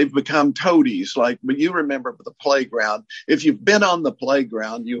it. They've become toadies. But you remember the playground. If you've been on the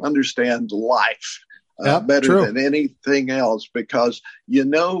playground, you understand life better than anything else, because you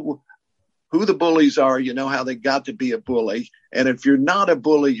know who the bullies are. You know how they got to be a bully. And if you're not a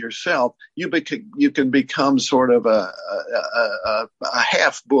bully yourself, you can become sort of a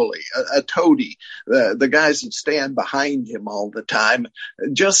half bully, a toady, the guys that stand behind him all the time,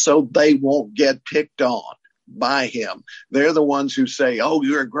 just so they won't get picked on by him. They're the ones who say, oh,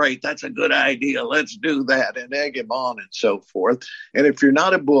 you're great. That's a good idea. Let's do that, and egg him on and so forth. And if you're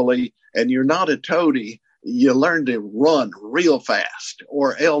not a bully and you're not a toady, you learn to run real fast,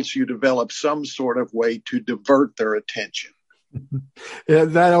 or else you develop some sort of way to divert their attention. Yeah,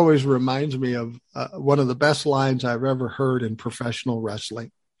 that always reminds me of one of the best lines I've ever heard in professional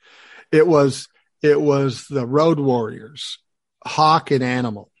wrestling. It was the Road Warriors, Hawk and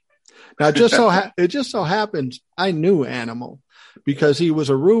Animal. Now, it just so happens I knew Animal because he was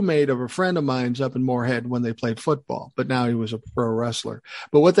a roommate of a friend of mine's up in Moorhead when they played football, but now he was a pro wrestler.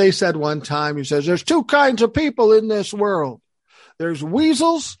 But what they said one time, he says, there's two kinds of people in this world. There's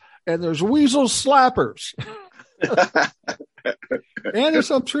weasels and there's weasel slappers. And there's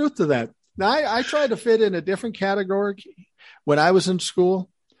some truth to that. Now, I tried to fit in a different category when I was in school.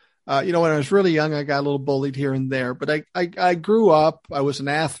 When I was really young, I got a little bullied here and there, but I grew up. I was an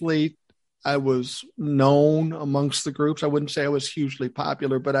athlete. I was known amongst the groups. I wouldn't say I was hugely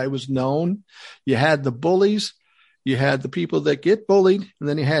popular, but I was known. You had the bullies, you had the people that get bullied, and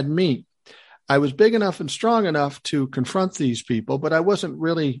then you had me. I was big enough and strong enough to confront these people, but I wasn't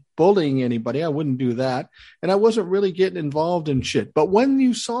really bullying anybody. I wouldn't do that. And I wasn't really getting involved in shit. But when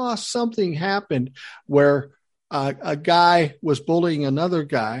you saw something happen where a guy was bullying another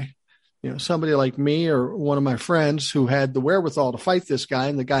guy, somebody like me or one of my friends who had the wherewithal to fight this guy,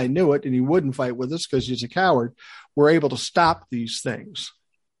 and the guy knew it and he wouldn't fight with us because he's a coward, we're able to stop these things.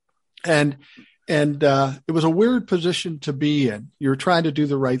 And it was a weird position to be in. You're trying to do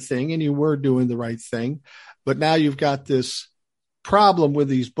the right thing, and you were doing the right thing. But now you've got this problem with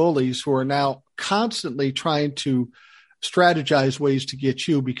these bullies who are now constantly trying to strategize ways to get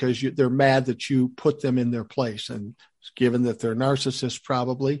you because they're mad that you put them in their place. And given that they're narcissists,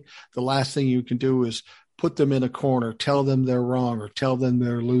 probably the last thing you can do is put them in a corner, tell them they're wrong, or tell them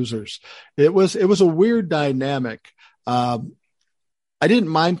they're losers. It was a weird dynamic. I didn't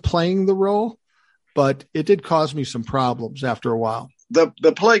mind playing the role, but it did cause me some problems after a while.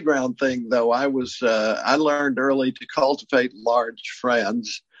 The playground thing, though, I learned early to cultivate large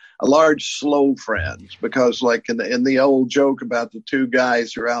slow friends, because like in the old joke about the two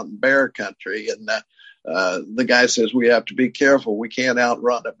guys who are out in bear country, and the guy says, we have to be careful. We can't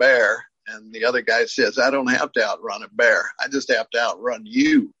outrun a bear. And the other guy says, I don't have to outrun a bear. I just have to outrun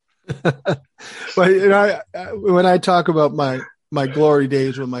you. But when I talk about my glory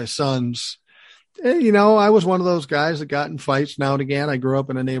days with my sons, And, I was one of those guys that got in fights now and again. I grew up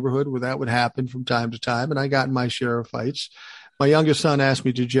in a neighborhood where that would happen from time to time, and I got in my share of fights. My youngest son asked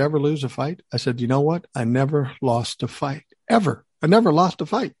me, "Did you ever lose a fight?" I said, "You know what? I never lost a fight, ever. I never lost a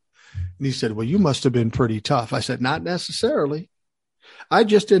fight." And he said, "Well, you must have been pretty tough." I said, "Not necessarily. I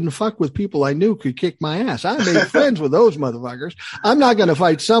just didn't fuck with people I knew could kick my ass. I made friends with those motherfuckers. I'm not going to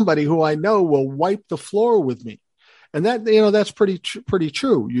fight somebody who I know will wipe the floor with me." And that, that's pretty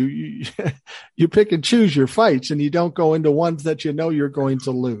true. You pick and choose your fights, and you don't go into ones that you know you're going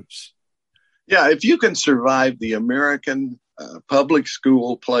to lose. Yeah, if you can survive the American public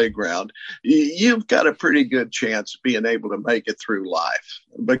school playground, you've got a pretty good chance of being able to make it through life,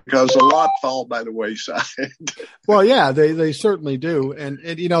 because a lot fall by the wayside. Well, yeah, they certainly do. And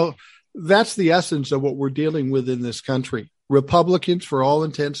that's the essence of what we're dealing with in this country. Republicans, for all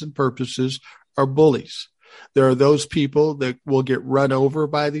intents and purposes, are bullies. There are those people that will get run over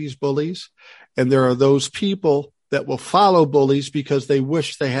by these bullies, and there are those people that will follow bullies because they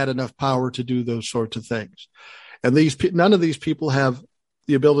wish they had enough power to do those sorts of things. And none of these people have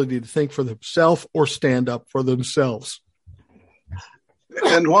the ability to think for themselves or stand up for themselves.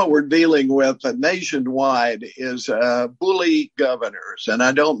 And what we're dealing with nationwide is bully governors. And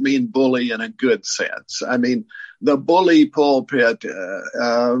I don't mean bully in a good sense. I mean, the bully pulpit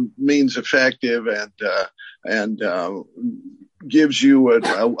means effective and gives you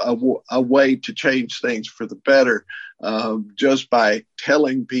a way to change things for the better, just by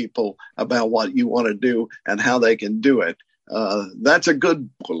telling people about what you want to do and how they can do it. That's a good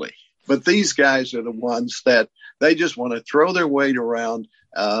bully. But these guys are the ones that they just want to throw their weight around.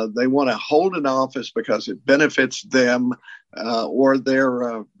 They want to hold an office because it benefits them or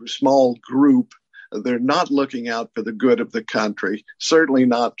their small group. They're not looking out for the good of the country, certainly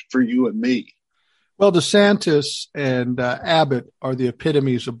not for you and me. Well, DeSantis and Abbott are the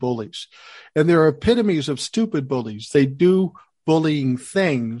epitomes of bullies, and they're epitomes of stupid bullies. They do bullying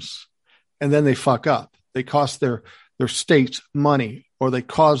things, and then they fuck up. They cost their states money, or they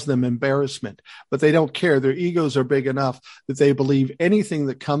cause them embarrassment, but they don't care. Their egos are big enough that they believe anything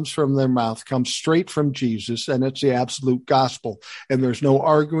that comes from their mouth comes straight from Jesus, and it's the absolute gospel. And there's no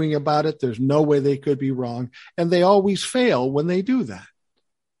arguing about it. There's no way they could be wrong, and they always fail when they do that.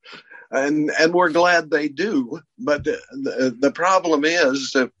 And we're glad they do. But the problem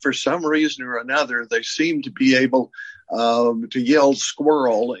is that for some reason or another, they seem to be able to yell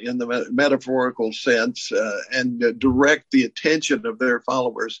squirrel in the metaphorical sense and direct the attention of their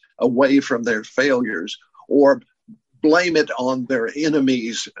followers away from their failures, or blame it on their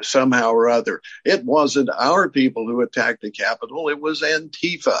enemies somehow or other. It wasn't our people who attacked the Capitol. It was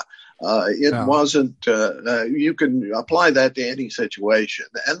Antifa. Wasn't, you can apply that to any situation,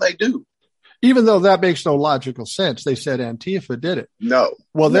 and they do. Even though that makes no logical sense. They said Antifa did it. No.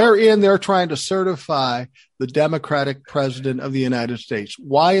 Well, they're trying to certify the Democratic president of the United States.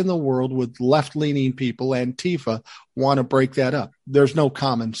 Why in the world would left-leaning people, Antifa, want to break that up? There's no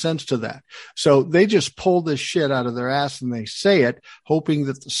common sense to that. So they just pull this shit out of their ass and they say it, hoping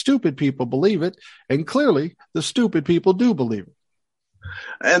that the stupid people believe it. And clearly the stupid people do believe it.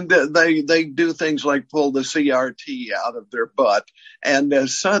 And they do things like pull the CRT out of their butt. And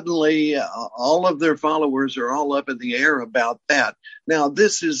suddenly all of their followers are all up in the air about that. Now,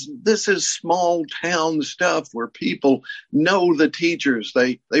 this is small town stuff where people know the teachers.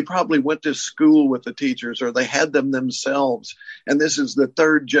 They probably went to school with the teachers, or they had them themselves. And this is the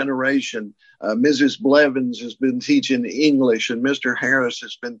third generation. Mrs. Blevins has been teaching English, and Mr. Harris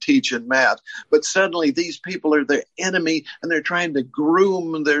has been teaching math. But suddenly these people are the enemy, and they're trying to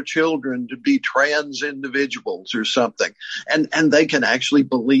groom their children to be trans individuals or something. And they can actually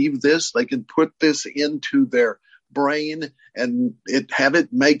believe this. They can put this into their brain and have it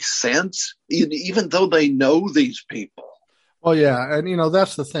make sense, even though they know these people. Well, yeah. And,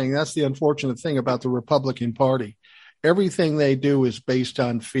 that's the thing. That's the unfortunate thing about the Republican Party. Everything they do is based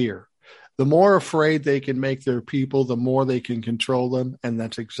on fear. The more afraid they can make their people, the more they can control them. And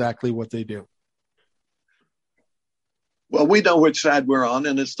that's exactly what they do. Well, we know which side we're on,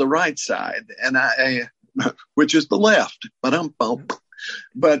 and it's the right side, and which is the left. But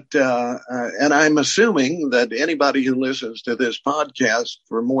I'm assuming that anybody who listens to this podcast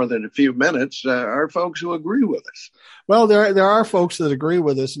for more than a few minutes are folks who agree with us. Well, there are folks that agree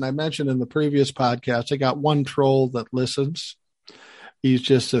with us, and I mentioned in the previous podcast, I got one troll that listens. He's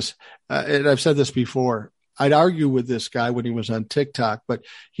just this, and I've said this before, I'd argue with this guy when he was on TikTok, but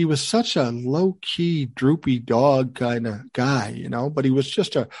he was such a low-key, droopy dog kind of guy, but he was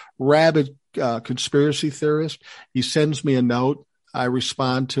just a rabid conspiracy theorist. He sends me a note. I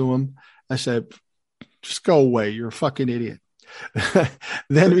respond to him. I said, just go away. You're a fucking idiot.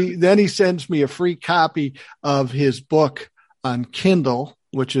 Then he sends me a free copy of his book on Kindle,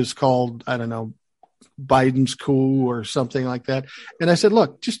 which is called, I don't know, Biden's Coup or something like that. And I said,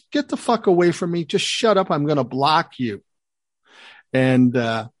 look, just get the fuck away from me. Just shut up. I'm going to block you. And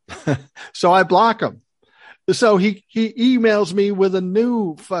so I block him. So he emails me with a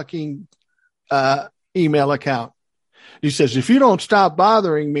new fucking email account. He says, if you don't stop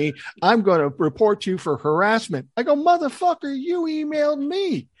bothering me, I'm going to report you for harassment. I go, motherfucker, you emailed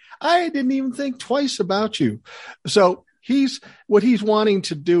me. I didn't even think twice about you. So what he's wanting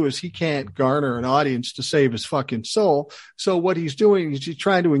to do is he can't garner an audience to save his fucking soul. So what he's doing is he's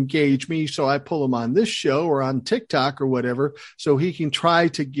trying to engage me. So I pull him on this show or on TikTok or whatever, so he can try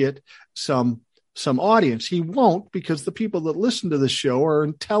to get some audience. He won't, because the people that listen to the show are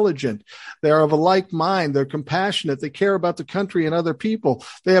intelligent. They're of a like mind. They're compassionate. They care about the country and other people.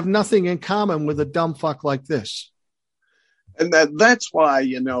 They have nothing in common with a dumb fuck like this. And that's why,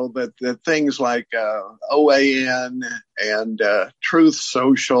 that things like OAN and Truth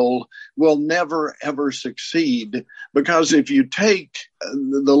Social will never, ever succeed, because if you take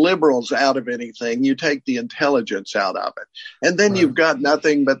the liberals out of anything, you take the intelligence out of it. And then You've got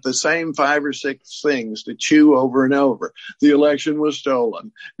nothing but the same 5 or 6 things to chew over and over. The election was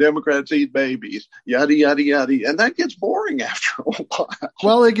stolen. Democrats eat babies, yada, yada, yada. And that gets boring after a while.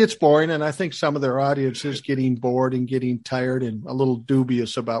 Well, it gets boring. And I think some of their audience is getting bored and getting tired and a little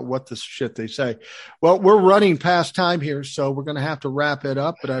dubious about what the shit they say. Well, we're running past time here, so we're going to have to wrap it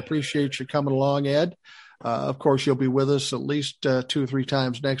up. But I appreciate you coming along, Ed. Of course, you'll be with us at least 2 or 3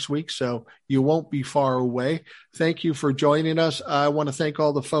 times next week, so you won't be far away. Thank you for joining us. I want to thank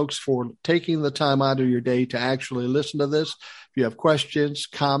all the folks for taking the time out of your day to actually listen to this. If you have questions,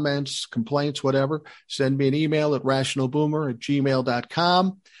 comments, complaints, whatever, send me an email at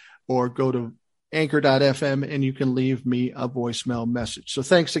rationalboomer@gmail.com or go to anchor.fm and you can leave me a voicemail message. So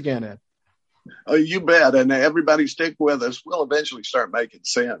thanks again, Ed. Oh, you bet. And everybody stick with us. We'll eventually start making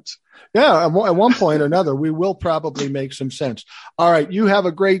sense. Yeah, at one point or another, we will probably make some sense. All right. You have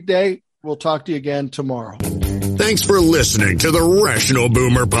a great day. We'll talk to you again tomorrow. Thanks for listening to the Rational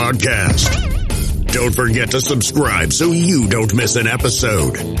Boomer Podcast. Don't forget to subscribe so you don't miss an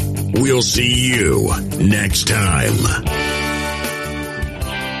episode. We'll see you next time.